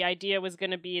that the idea was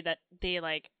going to be that they,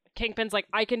 like, Kingpin's like,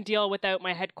 I can deal without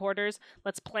my headquarters.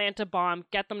 Let's plant a bomb,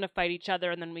 get them to fight each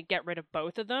other, and then we get rid of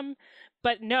both of them.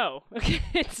 But no,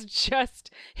 it's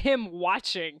just him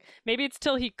watching. Maybe it's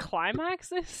till he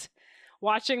climaxes.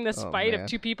 Watching this fight man. of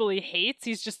two people he hates,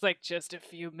 he's just like, just a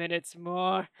few minutes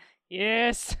more.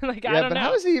 Yes. Like, I Yeah, don't but know.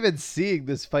 how is he even seeing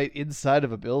this fight inside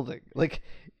of a building? Like,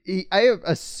 I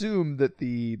assume that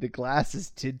the glass is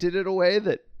tinted in a way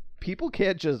that people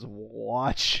can't just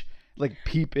watch, like,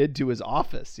 peep into his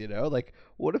office, you know? Like,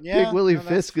 what if Big Willie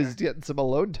Fisk is getting some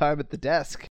alone time at the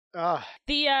desk? The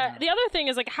other thing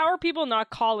is, like, how are people not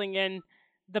calling in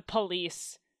the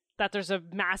police that there's a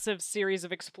massive series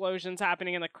of explosions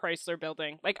happening in the Chrysler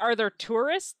building? Like, are there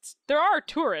tourists? There are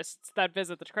tourists that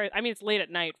visit the Chrysler. I mean, it's late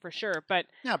at night for sure, but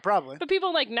Yeah, probably. but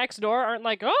people like next door aren't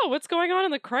like, oh, what's going on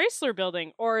in the Chrysler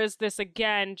building? Or is this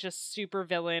again just super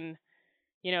villain,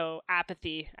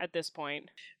 apathy at this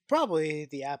point? Probably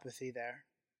the apathy there.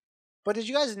 But did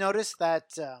you guys notice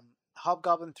that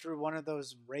Hobgoblin threw one of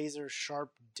those razor sharp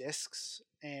discs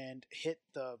and hit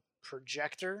the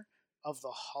projector of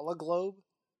the hologlobe?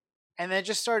 And then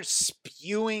just started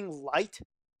spewing light?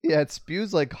 Yeah, it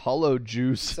spews like hollow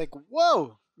juice. It's like,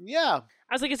 whoa, yeah.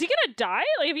 I was like, is he gonna die?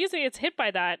 Like, if he gets hit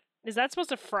by that, is that supposed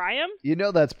to fry him? You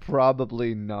know that's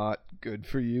probably not good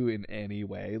for you in any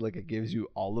way. Like, it gives you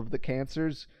all of the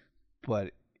cancers,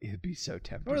 but it'd be so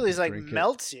tempting. Or at least, to like, drink it.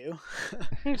 melts you.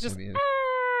 Just, I mean,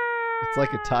 it's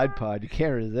like a Tide Pod. You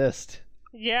can't resist.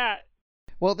 yeah.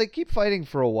 Well, they keep fighting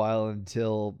for a while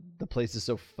until the place is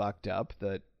so fucked up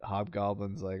that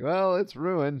Hobgoblin's like, well, it's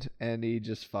ruined, and he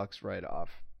just fucks right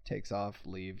off. Takes off,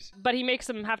 leaves. But he makes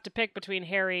them have to pick between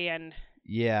Harry and...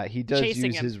 Yeah, he does chasing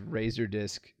use him. his razor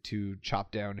disc to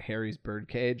chop down Harry's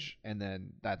birdcage, and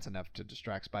then that's enough to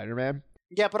distract Spider-Man.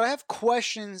 Yeah, but I have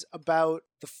questions about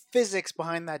the physics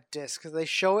behind that disc, because they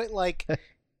show it, like,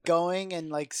 going and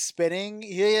like spinning.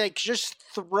 He like just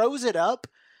throws it up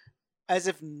as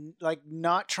if like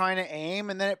not trying to aim,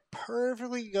 and then it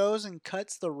perfectly goes and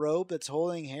cuts the rope that's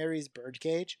holding Harry's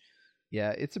birdcage.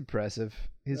 Yeah, it's impressive.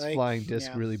 His Like, flying disc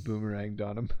yeah. really boomeranged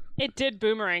on him. It did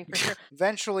boomerang for sure.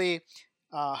 Eventually,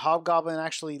 Hobgoblin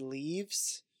actually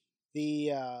leaves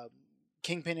the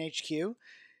Kingpin HQ.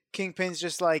 Kingpin's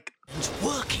just like, It's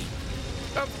working.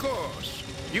 Of course.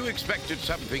 You expected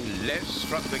something less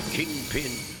from the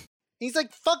Kingpin. he's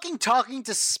like fucking talking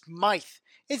to Smythe.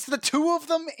 It's the two of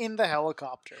them in the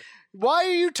helicopter. Why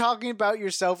are you talking about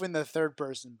yourself in the third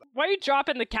person? Why are you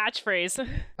dropping the catchphrase?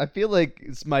 I feel like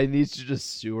Smythe needs to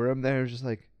just sewer him there. Just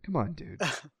like, come on, dude.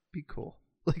 Be cool.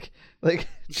 Like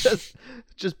just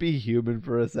be human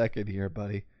for a second here,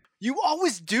 buddy. You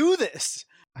always do this.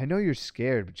 I know you're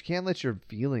scared, but you can't let your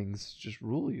feelings just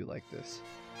rule you like this.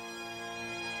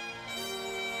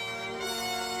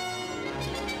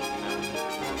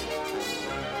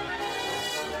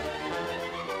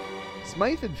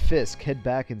 Smythe and Fisk head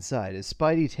back inside as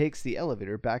Spidey takes the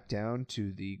elevator back down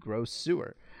to the gross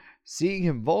sewer. Seeing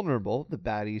him vulnerable, the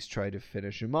baddies try to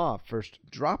finish him off, first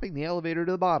dropping the elevator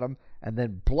to the bottom and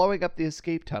then blowing up the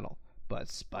escape tunnel. But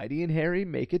Spidey and Harry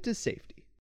make it to safety.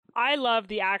 I love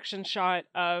the action shot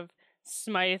of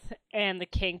Smythe and the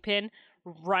Kingpin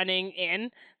running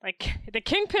in. Like, the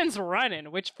Kingpin's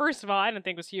running, which, first of all, I didn't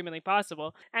think was humanly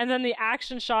possible. And then the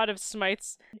action shot of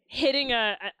Smythe's hitting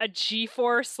a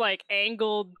G-force, like,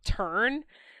 angled turn.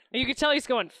 You can tell he's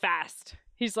going fast.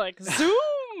 He's like,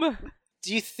 zoom!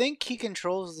 Do you think he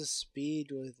controls the speed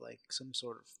with like some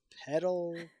sort of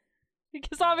pedal?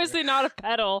 It's obviously not a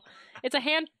pedal. It's a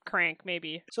hand crank,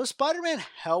 maybe. So Spider-Man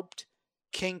helped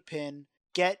Kingpin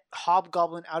get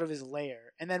Hobgoblin out of his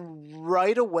lair, and then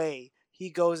right away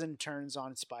he goes and turns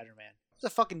on Spider-Man. It's a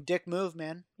fucking dick move,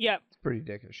 man. Yep. It's pretty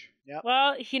dickish. Yep.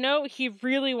 Well, he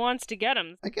really wants to get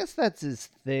him. I guess that's his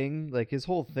thing. Like, his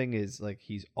whole thing is, like,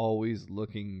 he's always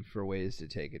looking for ways to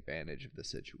take advantage of the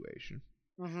situation.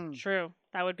 Mm-hmm. True.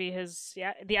 That would be his...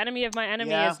 Yeah, the enemy of my enemy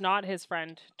Yeah. is not his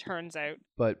friend, turns out.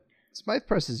 But Smythe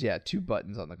presses, 2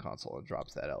 buttons on the console and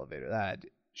drops that elevator. That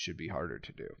should be harder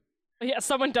to do. Yeah,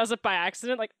 someone does it by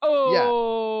accident. Like,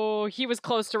 oh, he was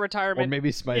close to retirement. Or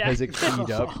maybe Smythe has it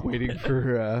keyed up, waiting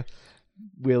for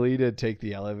Willie to take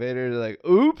the elevator. They're like,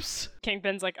 oops.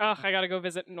 Kingpin's like, oh, I gotta go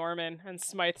visit Norman. And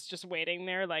Smythe's just waiting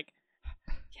there like,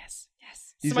 yes.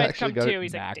 He's Smythe actually come got too. it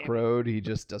He's like, damn it. macroed. He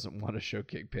just doesn't want to show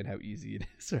Kingpin how easy it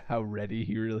is or how ready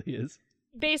he really is.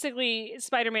 Basically,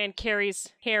 Spider-Man carries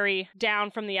Harry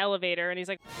down from the elevator, and he's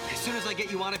like, As soon as I get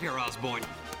you out of here, Osborn,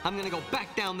 I'm gonna go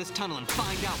back down this tunnel and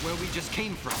find out where we just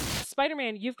came from.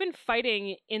 Spider-Man, you've been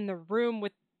fighting in the room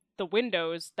with the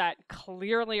windows that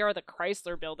clearly are the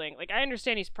Chrysler building. Like, I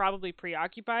understand he's probably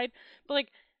preoccupied, but, like,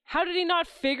 how did he not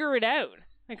figure it out?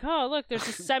 Like, oh, look, there's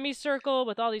a semicircle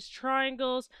with all these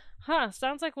triangles.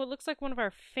 Sounds like what looks like one of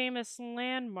our famous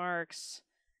landmarks.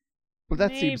 Well,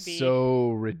 that Maybe. seems so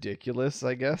ridiculous,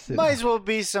 I guess. Might as well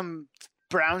be some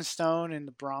brownstone in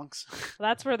the Bronx. Well,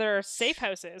 that's where their safe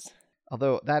house is.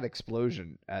 Although that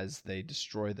explosion, as they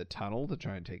destroy the tunnel to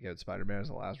try and take out Spider-Man as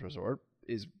a last resort,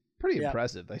 is pretty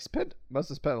impressive. They must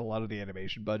have spent a lot of the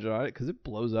animation budget on it because it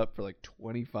blows up for like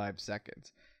 25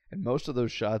 seconds. And most of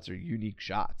those shots are unique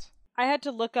shots. I had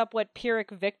to look up what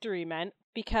Pyrrhic victory meant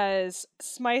because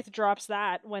Smythe drops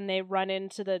that when they run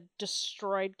into the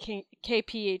destroyed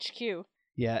KPHQ.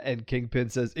 Yeah, and Kingpin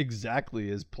says exactly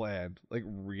as planned. Like,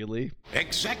 really?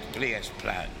 Exactly as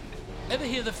planned. Ever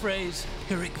hear the phrase,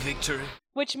 Pyrrhic victory?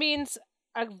 Which means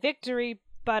a victory,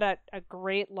 but a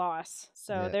great loss.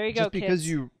 So there you go, Just because kids.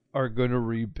 you are going to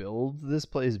rebuild this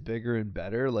place bigger and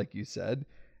better, like you said,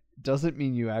 doesn't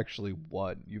mean you actually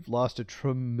won. You've lost a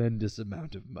tremendous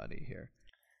amount of money here.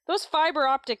 Those fiber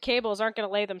optic cables aren't going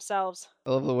to lay themselves.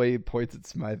 I love the way he points at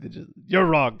Smythe and just, you're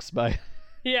wrong, Smythe.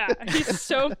 Yeah, he's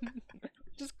so...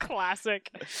 just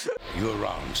classic. You're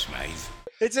wrong, Smythe.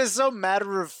 It's just so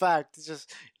matter of fact. It's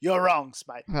just, you're wrong,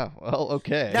 Spike. Oh, well,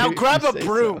 okay. Now If grab you a say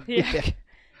broom. so. Yeah.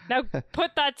 Now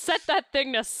set that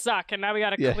thing to suck, and now we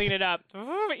gotta clean it up.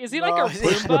 Is he like a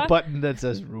Push the Roomba? button that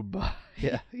says Roomba.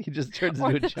 Yeah, he just turns Or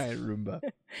into a the- giant Roomba.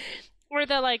 Or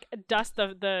the like dust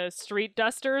the street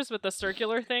dusters with the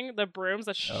circular thing, the brooms.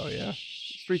 Oh, yeah.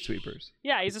 Street sweepers.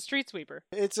 Yeah, he's a street sweeper.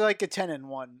 It's like a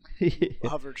 10-in-1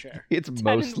 hover chair. It's 10 in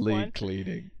mostly 1.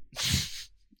 cleaning.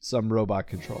 Some robot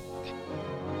control.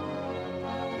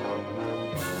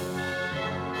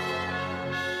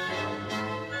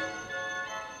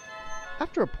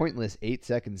 After a pointless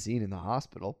 8-second scene in the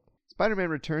hospital, Spider-Man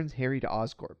returns Harry to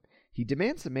Oscorp. He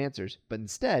demands some answers, but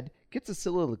instead gets a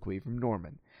soliloquy from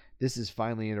Norman. This is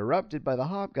finally interrupted by the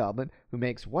Hobgoblin, who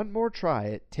makes one more try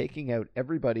at taking out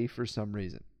everybody for some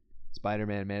reason.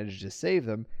 Spider-Man manages to save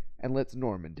them and lets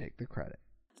Norman take the credit.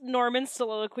 Norman's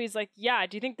soliloquy is like, yeah,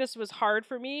 do you think this was hard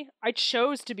for me? I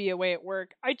chose to be away at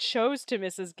work. I chose to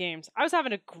miss his games. I was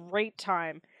having a great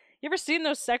time. You ever seen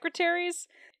those secretaries?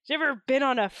 You ever been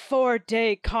on a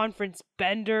 4-day conference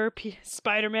bender,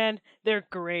 Spider-Man? They're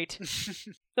great.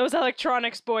 Those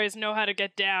electronics boys know how to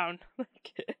get down.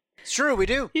 It's true, we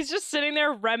do. He's just sitting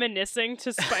there reminiscing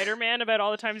to Spider-Man about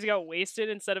all the times he got wasted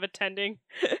instead of attending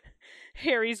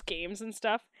Harry's games and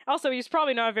stuff. Also, he's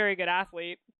probably not a very good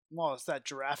athlete. Well, it's that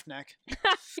giraffe neck.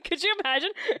 Could you imagine?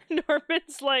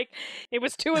 Norman's like, it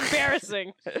was too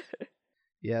embarrassing.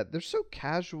 Yeah, they're so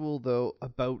casual, though,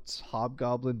 about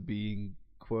Hobgoblin being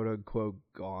quote-unquote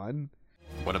gone.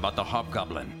 What about the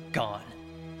Hobgoblin? Gone.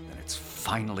 Then it's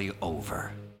finally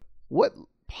over. What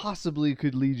possibly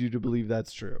could lead you to believe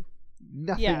that's true?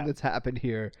 Nothing that's happened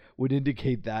here would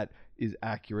indicate that is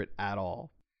accurate at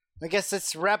all. I guess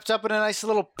it's wrapped up in a nice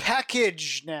little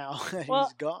package now. Well,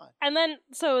 he's gone. And then,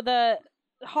 so the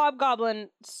Hobgoblin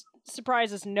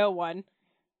surprises no one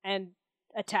and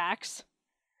attacks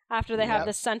after they have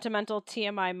this sentimental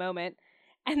TMI moment.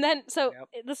 And then, so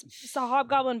the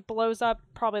Hobgoblin blows up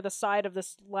probably the side of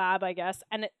this lab, I guess,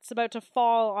 and it's about to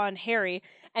fall on Harry.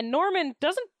 And Norman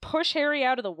doesn't push Harry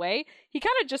out of the way. He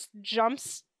kind of just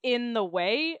jumps in the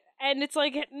way. And it's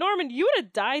like, Norman, you would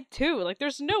have died too. Like,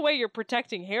 there's no way you're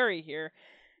protecting Harry here.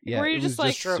 Yeah, were you it just was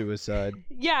like just suicide.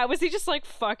 Yeah, was he just like,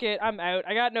 fuck it, I'm out.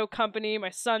 I got no company.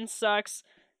 My son sucks.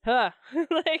 Huh.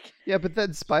 Like. Yeah, but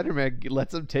then Spider-Man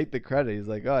lets him take the credit. He's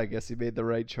like, oh, I guess he made the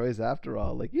right choice after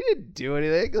all. Like, you didn't do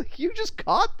anything. Like, you just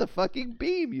caught the fucking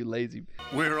beam, you lazy.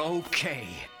 We're okay.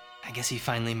 I guess he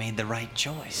finally made the right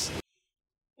choice.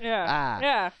 Yeah.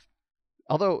 Yeah.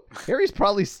 Although, Harry's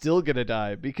probably still gonna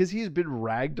die because he's been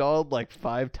ragdolled like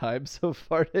 5 times so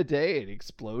far today, and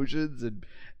explosions and,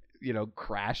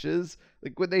 crashes.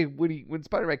 Like when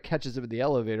Spider-Man catches him in the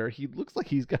elevator, he looks like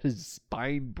he's got his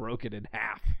spine broken in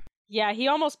half. Yeah, he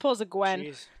almost pulls a Gwen.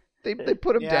 Jeez. They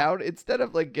put him down instead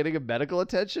of like getting him medical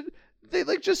attention. They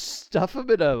like just stuff him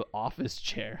in an office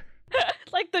chair.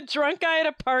 Like the drunk guy at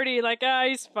a party. Like,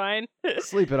 he's fine.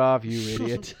 Sleep it off, you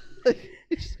idiot.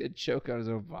 He's just gonna choke on his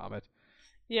own vomit.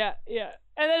 Yeah.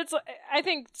 And then it's, I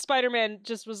think Spider-Man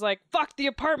just was like, fuck the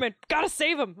apartment, gotta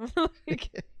save him.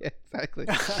 Yeah, exactly.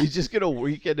 He's just gonna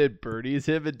weekend at Bernie's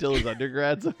him until his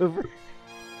undergrad's over.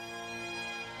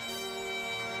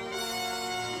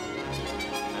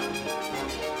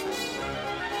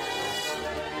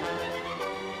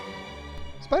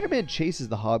 Spider-Man chases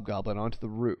the Hobgoblin onto the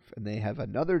roof, and they have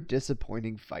another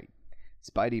disappointing fight.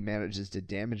 Spidey manages to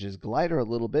damage his glider a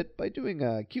little bit by doing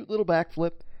a cute little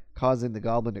backflip, causing the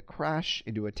Goblin to crash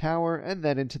into a tower and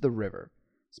then into the river.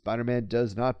 Spider-Man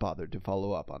does not bother to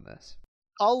follow up on this.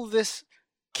 All of this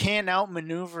can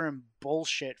outmaneuver and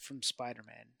bullshit from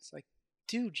Spider-Man. It's like,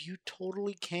 dude, you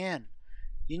totally can.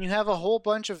 And you have a whole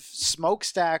bunch of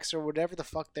smokestacks or whatever the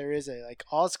fuck there is, like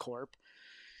Oscorp,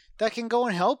 that can go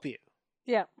and help you.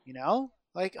 Yeah.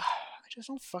 Like, I just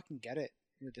don't fucking get it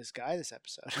with this guy this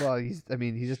episode. Well,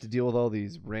 he has to deal with all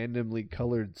these randomly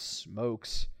colored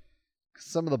smokes.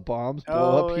 Some of the bombs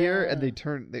blow up here, and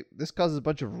this causes a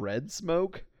bunch of red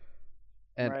smoke.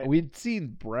 And we'd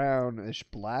seen brownish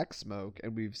black smoke,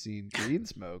 and we've seen green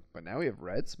smoke, but now we have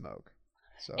red smoke.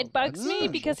 So it bugs me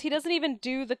because he doesn't even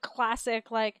do the classic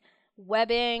like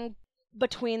webbing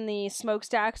between the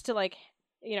smokestacks to like,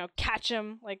 catch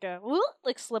him like a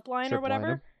slip line or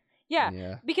whatever.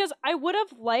 Yeah, because I would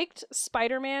have liked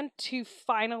Spider-Man to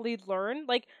finally learn.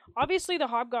 Like, obviously the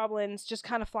Hobgoblin's just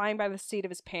kind of flying by the seat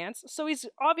of his pants, so he's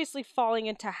obviously falling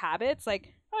into habits.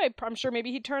 Like, I'm sure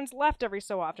maybe he turns left every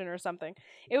so often or something.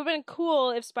 It would have been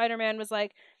cool if Spider-Man was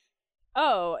like,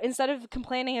 oh, instead of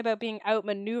complaining about being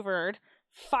outmaneuvered,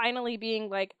 finally being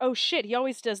like, oh shit, he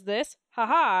always does this,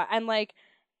 haha, and like,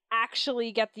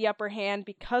 actually get the upper hand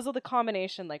because of the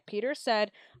combination, like Peter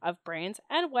said, of brains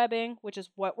and webbing, which is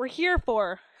what we're here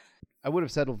for. I would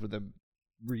have settled for them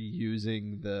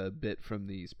reusing the bit from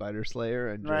the Spider Slayer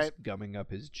and just gumming up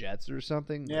his jets or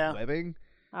something with webbing.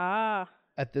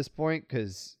 At this point,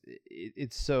 because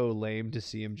it's so lame to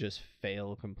see him just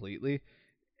fail completely.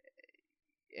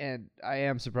 And I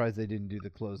am surprised they didn't do the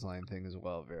clothesline thing as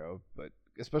well, Véro, but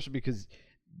especially because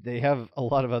they have a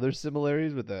lot of other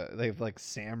similarities with they have like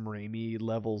Sam Raimi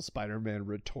level Spider-Man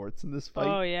retorts in this fight.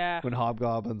 Oh yeah. When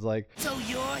Hobgoblin's like, so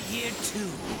you're here too.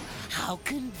 How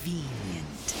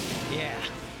convenient. Yeah,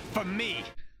 for me.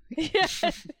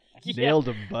 Nailed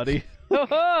him, buddy.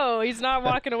 Oh, he's not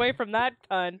walking away from that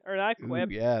pun or that quip.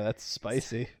 Ooh, yeah, that's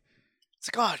spicy. It's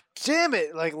like, God damn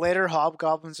it. Like later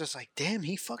Hobgoblin's just like, damn,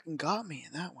 he fucking got me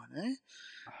in that one,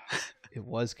 eh? It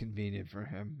was convenient for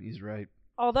him. He's right.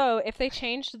 Although, if they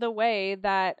changed the way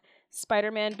that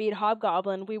Spider-Man beat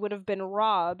Hobgoblin, we would have been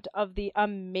robbed of the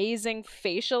amazing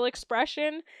facial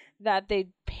expression that they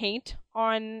paint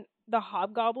on the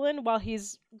Hobgoblin while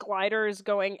his glider is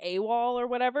going AWOL or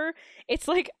whatever. It's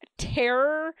like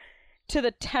terror to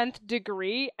the 10th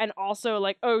degree and also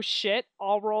like, oh shit,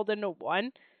 all rolled into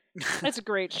one. That's a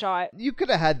great shot. You could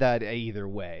have had that either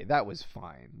way. That was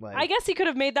fine. Like, I guess he could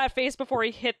have made that face before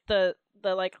he hit the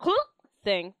like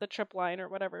thing, the trip line or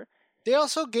whatever. They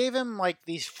also gave him like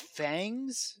these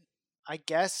fangs. I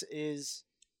guess is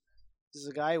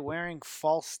a guy wearing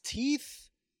false teeth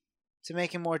to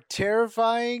make him more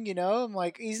terrifying. You know, I'm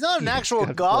like, he's not an actual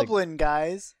goblin,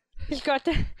 guys. You got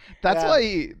to. That's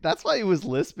why he was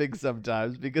lisping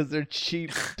sometimes, because they're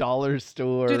cheap dollar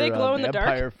store. Do they glow in the dark?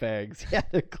 Vampire fangs. Yeah,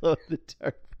 they glow in the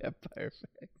dark. Vampire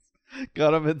fangs.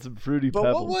 Got him in some fruity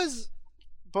pebbles.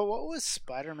 But what was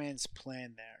Spider-Man's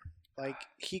plan there? Like,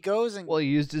 he goes and... Well, he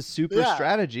used his super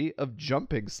strategy of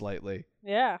jumping slightly.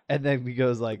 Yeah. And then he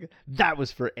goes like, that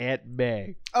was for Aunt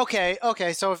May. Okay,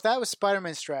 so if that was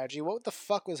Spider-Man's strategy, what the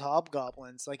fuck was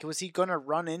Hobgoblin's? Like, was he gonna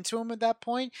run into him at that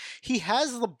point? He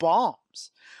has the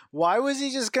bombs. Why was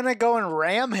he just gonna go and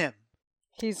ram him?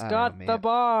 He's got the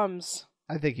bombs.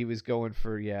 I think he was going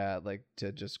for, like,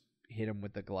 to just hit him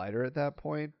with the glider at that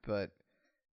point, but...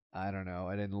 I don't know.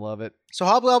 I didn't love it. So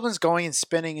Hobgoblin's going and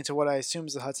spinning into what I assume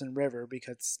is the Hudson River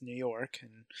because it's New York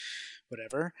and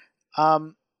whatever.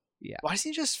 Yeah. Why doesn't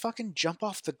he just fucking jump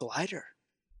off the glider?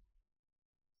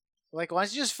 Like, why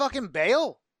doesn't he just fucking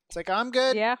bail? It's like, I'm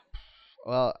good. Yeah.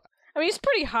 Well, I mean, he's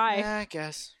pretty high. Yeah, I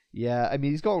guess. Yeah, I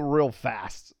mean, he's going real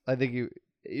fast. I think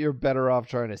you're better off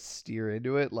trying to steer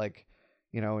into it, like,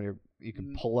 you know, you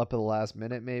can pull up at the last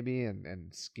minute maybe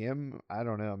and skim. I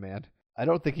don't know, man. I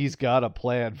don't think he's got a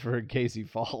plan for in case he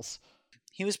falls.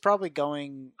 He was probably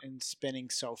going and spinning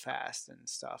so fast and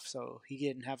stuff, so he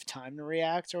didn't have time to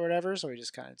react or whatever. So he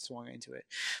just kind of swung into it.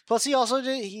 Plus, he also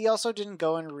didn't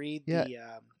go and read the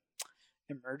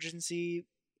emergency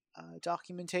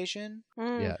documentation.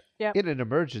 Yeah. In an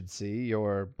emergency,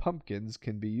 your pumpkins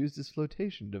can be used as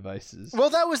flotation devices. Well,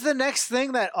 that was the next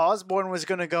thing that Osborn was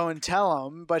going to go and tell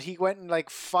him, but he went and like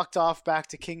fucked off back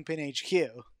to Kingpin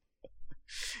HQ.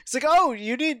 It's like, oh,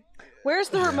 you need... Where's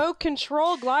the remote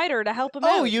control glider to help him out?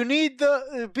 Oh, you need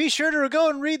the... Be sure to go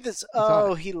and read this.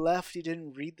 Oh, he left. He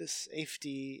didn't read the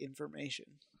safety information.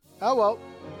 Oh, well.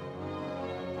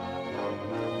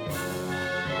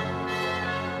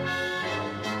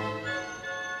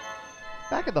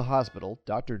 Back at the hospital,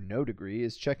 Dr. No Degree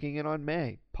is checking in on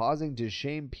May, pausing to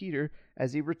shame Peter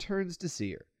as he returns to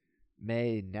see her.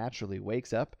 May naturally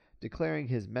wakes up, declaring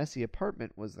his messy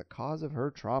apartment was the cause of her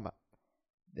trauma.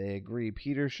 They agree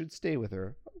Peter should stay with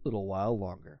her a little while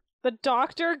longer. The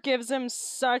doctor gives him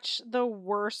such the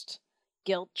worst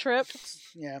guilt trip.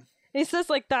 Yeah. He says,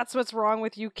 like, that's what's wrong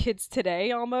with you kids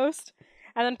today, almost.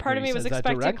 And then part of me was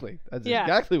expecting... That directly. That's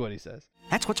exactly what he says.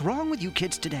 That's what's wrong with you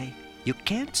kids today. You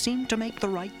can't seem to make the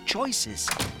right choices.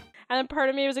 And then part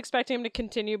of me was expecting him to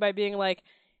continue by being like,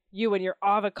 you and your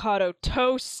avocado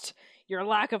toast, your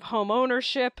lack of home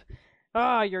ownership...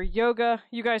 your yoga.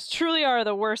 You guys truly are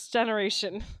the worst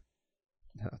generation.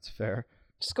 That's fair.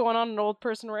 Just going on an old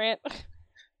person rant.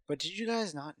 But did you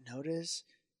guys not notice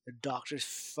the doctor's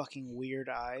fucking weird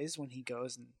eyes when he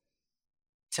goes and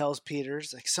tells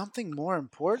Peter's like something more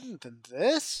important than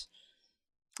this?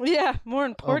 Yeah, more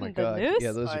important than this?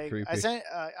 Yeah, those are creepy.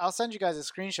 I'll send you guys a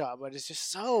screenshot, but it's just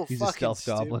so He's fucking a stealth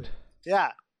stupid. goblin.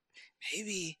 Yeah.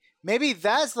 Maybe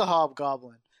that's the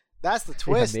Hobgoblin. That's the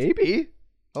twist. Yeah, maybe.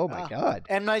 Oh my god.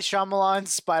 M. Night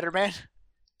Shyamalan's Spider-Man.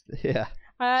 Yeah.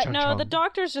 No, the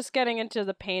doctor's just getting into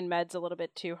the pain meds a little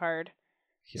bit too hard.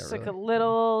 Yeah, Just really. like a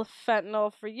little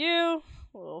fentanyl for you,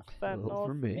 a little fentanyl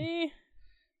for me.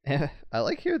 I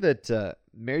like here that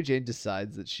Mary Jane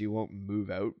decides that she won't move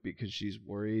out because she's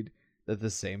worried that the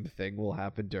same thing will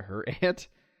happen to her aunt.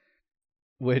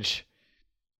 Which,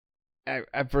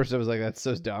 at first I was like, that's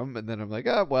so dumb. And then I'm like,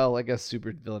 oh, well, I guess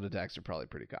super villain attacks are probably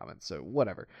pretty common. So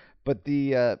whatever. But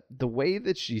the way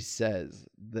that she says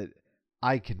that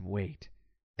I can wait,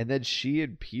 and then she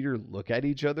and Peter look at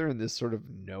each other in this sort of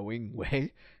knowing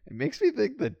way, it makes me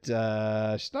think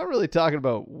that she's not really talking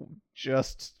about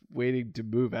just waiting to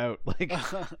move out. Like,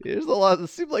 there's a lot. It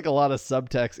seemed like a lot of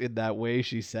subtext in that way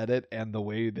she said it and the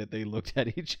way that they looked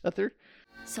at each other.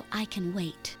 So I can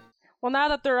wait. Well, now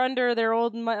that they're under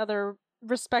their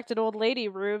respected old lady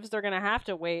roofs, they're gonna have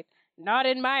to wait. Not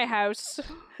in my house.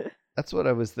 That's what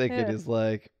I was thinking. Is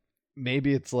like,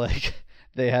 maybe it's like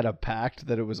they had a pact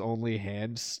that it was only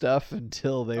hand stuff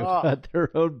until they had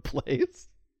their own place.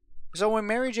 So when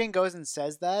Mary Jane goes and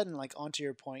says that, and like onto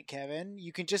your point, Kevin,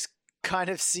 you can just kind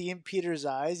of see in Peter's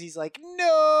eyes. He's like,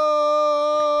 no!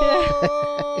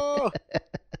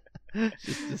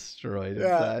 Just destroyed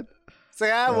inside. It's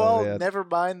like, never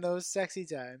mind those sexy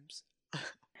times.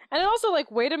 And also,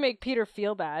 like, way to make Peter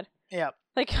feel bad. Yeah.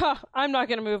 Like, I'm not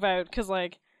going to move out because,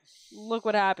 like, look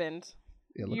what happened.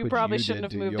 Yeah, you probably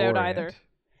shouldn't have moved out either.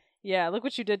 Yeah, look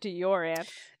what you did to your aunt.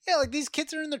 Yeah, like these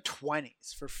kids are in their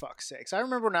 20s, for fuck's sakes. I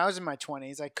remember when I was in my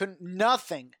 20s,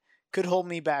 nothing could hold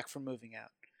me back from moving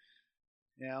out.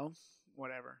 You know?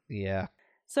 Whatever. Yeah.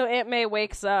 So Aunt May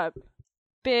wakes up.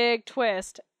 Big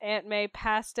twist. Aunt May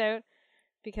passed out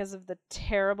because of the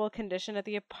terrible condition at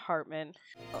the apartment.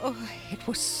 Oh, it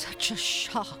was such a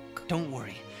shock. Don't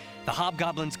worry. The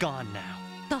Hobgoblin's gone now.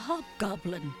 The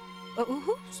Hobgoblin?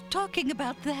 Who's talking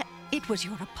about that? It was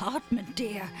your apartment,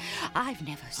 dear. I've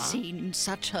never seen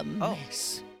such a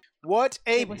mess. What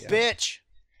a bitch.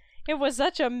 It was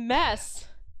such a mess.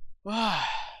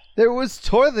 There was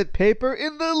toilet paper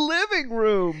in the living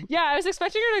room. Yeah, I was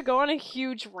expecting her to go on a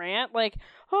huge rant, like,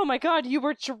 oh my god, you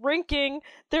were drinking,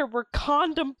 there were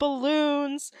condom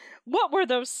balloons, what were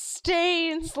those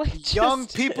stains? Like, young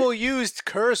people used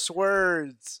curse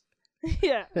words.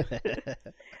 Yeah.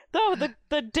 Oh,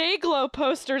 the Dayglow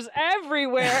posters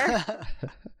everywhere.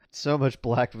 So much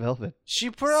black velvet. She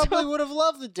probably would have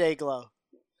loved the Dayglow.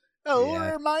 Oh, Yeah,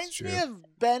 it reminds me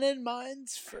of Ben and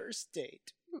mine's first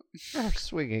date. Our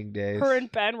swinging days. Her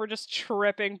and Ben were just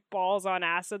tripping balls on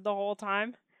acid the whole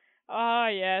time. Ah,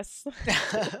 yes.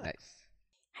 Nice.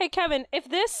 Hey, Kevin, if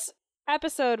this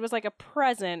episode was like a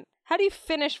present, how do you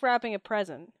finish wrapping a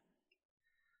present?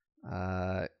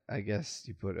 I guess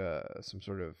you put some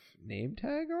sort of name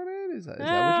tag on it? Is that what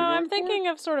you're I'm going thinking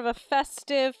of sort of a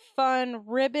festive, fun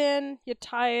ribbon. You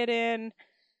tie it in.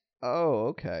 Oh,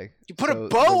 okay. You put a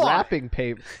bow on wrapping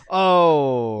paper.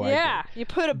 Oh. Yeah, you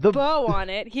put a bow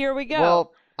on it. Here we go.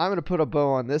 Well, I'm going to put a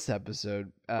bow on this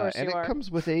episode. And it are.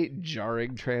 comes with a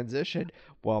jarring transition.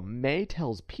 While May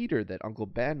tells Peter that Uncle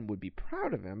Ben would be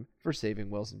proud of him for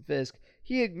saving Wilson Fisk,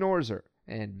 he ignores her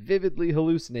and vividly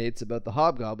hallucinates about the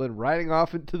Hobgoblin riding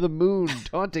off into the moon,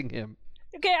 taunting him.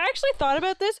 Okay, I actually thought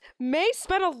about this. May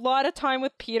spent a lot of time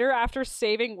with Peter after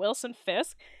saving Wilson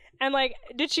Fisk. And, like,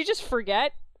 did she just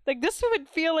forget? Like, this would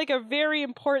feel like a very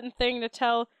important thing to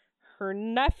tell her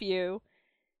nephew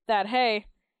that, hey,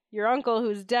 your uncle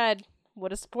who's dead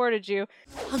would have supported you.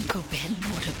 Uncle Ben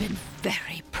would have been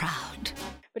very proud.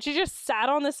 But she just sat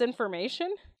on this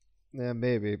information? Yeah,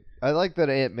 maybe. I like that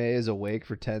Aunt May is awake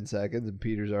for 10 seconds and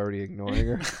Peter's already ignoring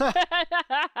her.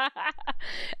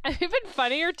 And it'd been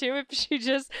funnier, too, if she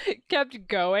just kept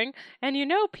going. And you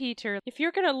know, Peter, if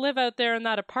you're going to live out there in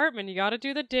that apartment, you got to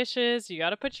do the dishes, you got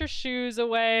to put your shoes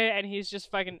away, and he's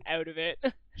just fucking out of it.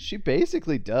 She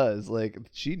basically does. Like,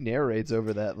 she narrates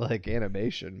over that, like,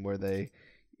 animation where they,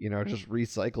 you know, just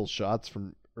recycle shots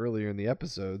from earlier in the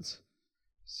episodes.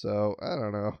 So, I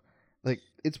don't know. Like,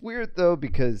 it's weird, though,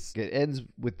 because it ends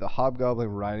with the Hobgoblin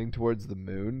riding towards the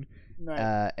moon.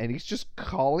 Right. And he's just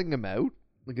calling him out.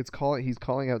 Like, he's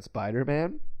calling out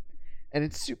Spider-Man. And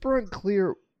it's super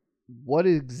unclear what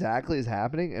exactly is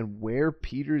happening and where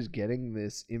Peter's getting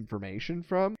this information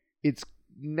from. It's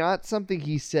not something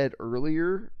he said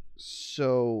earlier,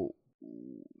 so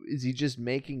is he just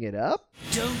making it up?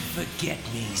 Don't forget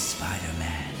me,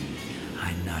 Spider-Man.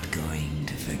 I'm not going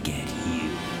to forget you.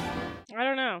 I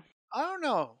don't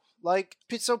know. Like,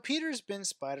 so Peter's been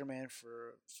Spider-Man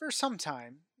for some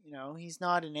time. You know, he's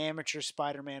not an amateur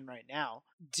Spider-Man right now.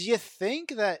 Do you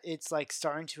think that it's, like,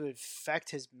 starting to affect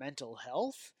his mental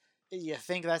health? You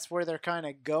think that's where they're kind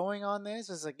of going on this?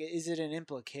 It's like, is it an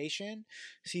implication?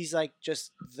 He's, like,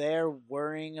 just there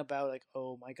worrying about, like,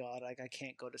 oh my god, like, I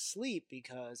can't go to sleep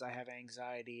because I have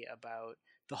anxiety about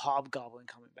the Hobgoblin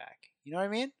coming back. You know what I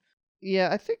mean? Yeah,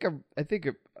 I think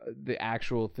the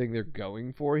actual thing they're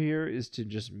going for here is to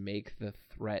just make the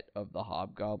threat of the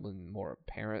Hobgoblin more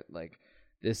apparent. Like,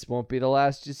 this won't be the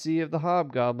last you see of the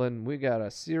Hobgoblin. We got a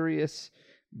serious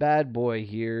bad boy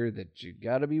here that you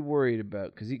gotta be worried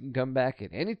about because he can come back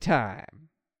at any time.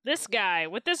 This guy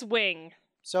with this wing.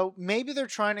 So maybe they're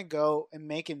trying to go and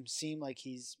make him seem like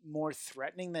he's more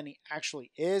threatening than he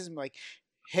actually is. Like,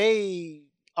 hey,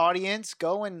 audience,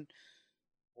 go and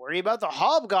worry about the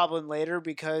Hobgoblin later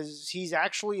because he's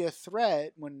actually a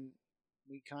threat when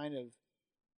we kind of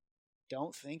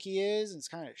don't think he is. And it's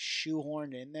kind of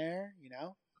shoehorned in there, you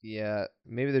know? Yeah,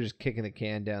 maybe they're just kicking the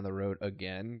can down the road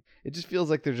again. It just feels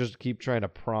like they're just keep trying to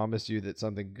promise you that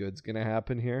something good's going to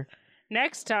happen here.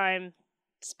 Next time,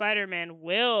 Spider-Man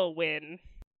will win.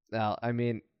 Now, I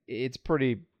mean, it's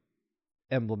pretty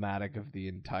emblematic of the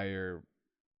entire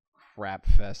crap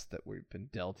fest that we've been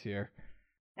dealt here.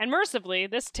 And mercifully,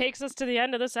 this takes us to the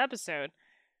end of this episode.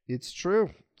 It's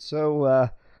true. So,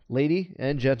 lady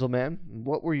and gentleman,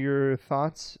 what were your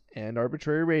thoughts and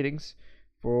arbitrary ratings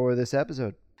for this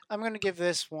episode? I'm going to give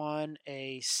this one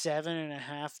a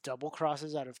 7.5 double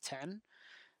crosses out of 10.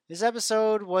 This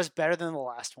episode was better than the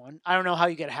last one. I don't know how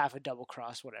you get half a double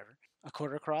cross, whatever. A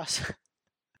quarter cross.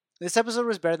 This episode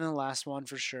was better than the last one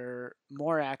for sure.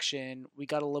 More action. We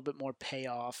got a little bit more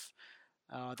payoff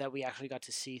that we actually got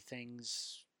to see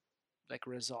things like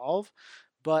resolve.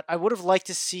 But I would have liked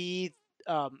to see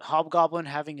Hobgoblin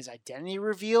having his identity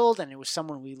revealed, and it was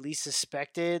someone we least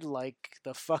suspected, like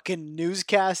the fucking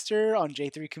newscaster on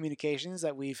J3 Communications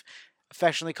that we've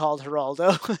affectionately called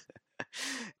Geraldo.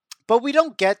 But we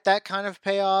don't get that kind of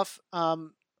payoff.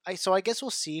 So I guess we'll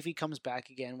see if he comes back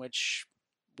again, which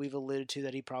we've alluded to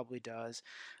that he probably does.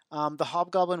 The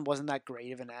Hobgoblin wasn't that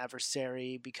great of an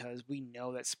adversary because we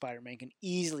know that Spider-Man can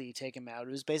easily take him out.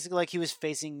 It was basically like he was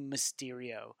facing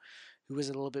Mysterio, who was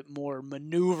a little bit more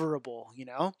maneuverable, you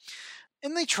know?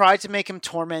 And they tried to make him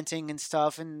tormenting and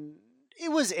stuff, and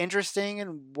it was interesting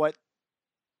in what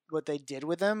they did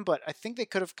with him, but I think they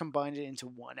could have combined it into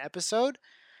one episode.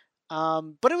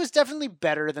 But it was definitely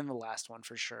better than the last one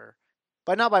for sure,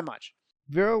 but not by much.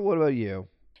 Véro, what about you?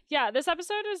 Yeah, this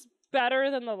episode is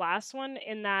better than the last one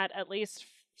in that at least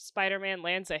Spider-Man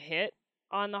lands a hit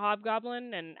on the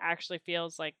Hobgoblin and actually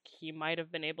feels like he might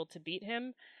have been able to beat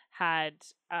him had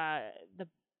the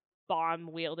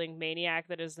bomb-wielding maniac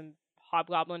that is the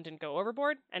Hobgoblin didn't go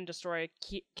overboard and destroy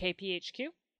KPHQ.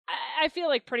 I feel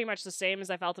like pretty much the same as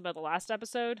I felt about the last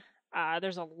episode.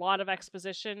 There's a lot of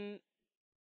exposition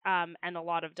and a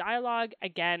lot of dialogue.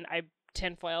 Again, I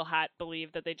tinfoil hat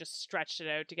believe that they just stretched it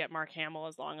out to get Mark Hamill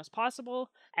as long as possible.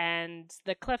 And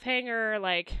the cliffhanger,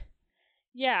 like,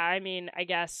 yeah, I mean, I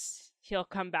guess he'll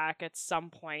come back at some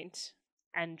point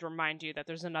and remind you that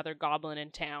there's another goblin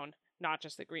in town, not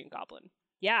just the Green Goblin.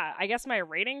 Yeah, I guess my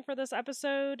rating for this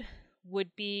episode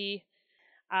would be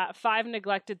 5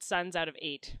 neglected sons out of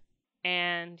 8.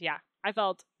 And yeah, I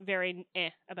felt very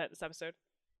about this episode.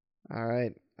 All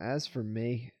right. As for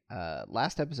me,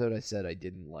 last episode I said I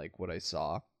didn't like what I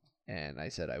saw, and I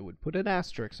said I would put an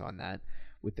asterisk on that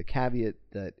with the caveat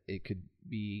that it could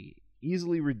be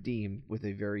easily redeemed with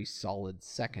a very solid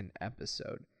second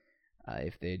episode.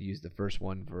 If they had used the first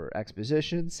one for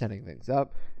exposition, setting things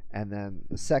up, and then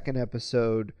the second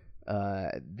episode,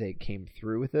 they came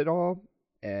through with it all,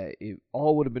 it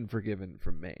all would have been forgiven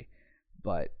from me.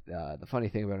 But the funny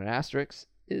thing about an asterisk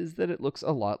is that it looks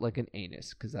a lot like an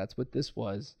anus, because that's what this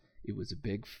was. It was a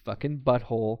big fucking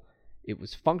butthole. It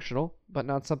was functional, but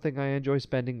not something I enjoy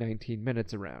spending 19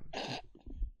 minutes around.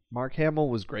 Mark Hamill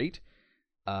was great,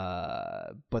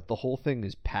 but the whole thing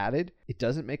is padded. It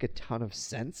doesn't make a ton of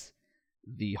sense.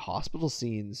 The hospital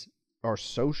scenes are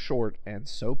so short and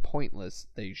so pointless,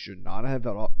 they should not have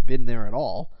been there at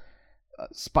all.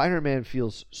 Spider-Man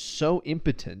feels so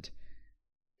impotent.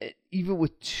 Even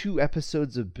with 2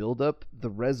 episodes of build-up,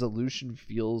 the resolution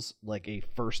feels like a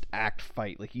first act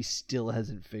fight. Like he still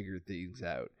hasn't figured things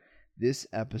out. This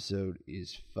episode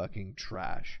is fucking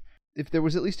trash. If there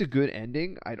was at least a good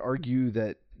ending, I'd argue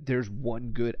that there's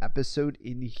one good episode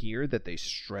in here that they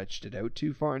stretched it out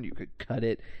too far and you could cut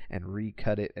it and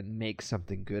recut it and make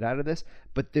something good out of this.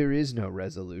 But there is no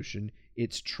resolution.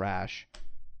 It's trash.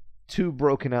 2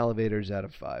 broken elevators out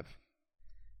of 5.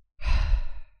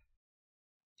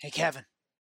 Hey, Kevin.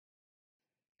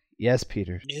 Yes,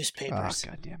 Peter. Newspapers. Oh,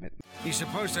 God damn it. He's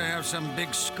supposed to have some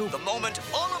big scoop. The moment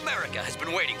all America has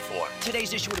been waiting for.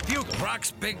 Today's issue of the Bugle. Brock's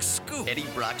big scoop. Eddie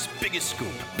Brock's biggest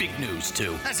scoop. Big news,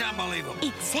 too. That's unbelievable.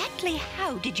 Exactly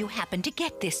how did you happen to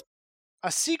get this?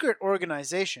 A secret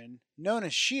organization known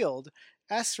as S.H.I.E.L.D.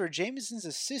 asks for Jameson's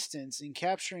assistance in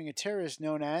capturing a terrorist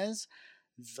known as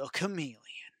the Chameleon.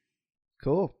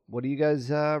 Cool. What do you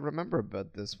guys remember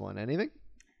about this one? Anything?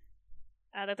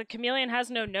 That the chameleon has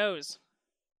no nose.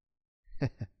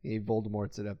 He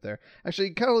Voldemort's it up there. Actually,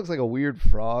 he kind of looks like a weird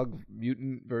frog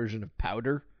mutant version of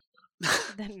Powder.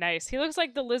 Nice. He looks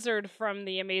like the lizard from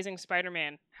the Amazing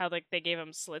Spider-Man. How like they gave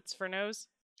him slits for nose.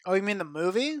 Oh, you mean the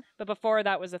movie? But before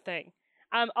that was a thing.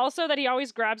 Also that he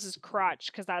always grabs his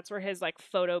crotch because that's where his like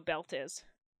photo belt is.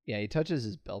 Yeah, he touches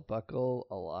his belt buckle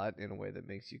a lot in a way that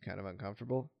makes you kind of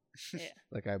uncomfortable. Yeah.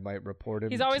 Like I might report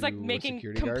him. He's always to like making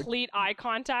complete eye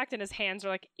contact and his hands are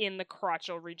like in the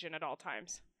crotchal region at all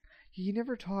times. He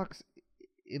never talks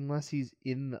unless he's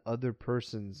in the other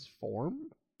person's form.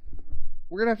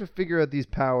 We're going to have to figure out these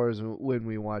powers when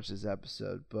we watch this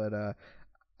episode, but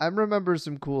I remember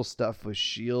some cool stuff with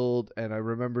S.H.I.E.L.D. and I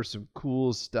remember some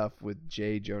cool stuff with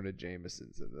J. Jonah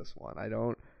Jameson's in this one.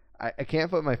 I can't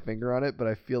put my finger on it, but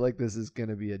I feel like this is going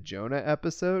to be a Jonah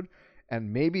episode,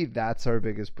 and maybe that's our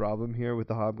biggest problem here with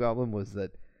the Hobgoblin, was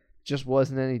that just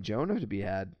wasn't any Jonah to be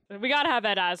had. We gotta have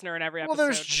Ed Asner in every episode. Well,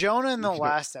 there's Jonah in the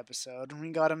last episode.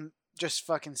 We got him just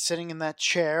fucking sitting in that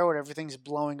chair where everything's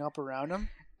blowing up around him.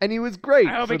 And he was great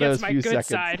I hope for it gets those my few good seconds.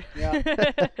 side. Yeah.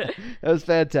 That was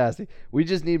fantastic. We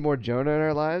just need more Jonah in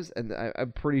our lives, and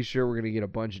I'm pretty sure we're going to get a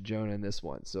bunch of Jonah in this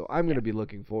one. So I'm going to be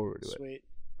looking forward to it. Sweet.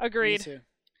 Agreed. Me too.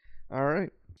 All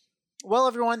right. Well,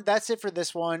 everyone, that's it for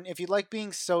this one. If you like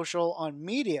being social on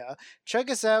media, check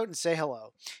us out and say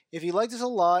hello. If you liked us a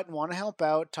lot and want to help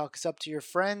out, talk us up to your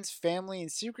friends, family,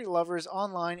 and secret lovers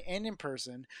online and in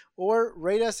person, or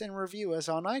rate us and review us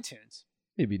on iTunes.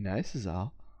 It'd be nice as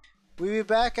all. We'll be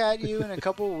back at you in a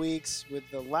couple of weeks with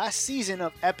the last season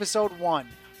of episode 1.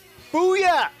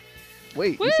 Booyah!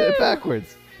 Wait, Woo! you said it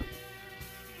backwards.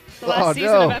 The last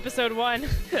season no. of episode 1.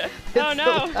 Oh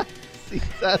no.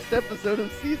 Last episode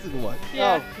of season 1.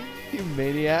 Yeah. Oh, you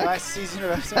maniac. Last season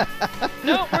of episode.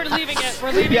 No, we're leaving it.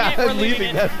 We're leaving Yeah, it. We're I'm leaving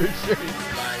leaving it. that for sure.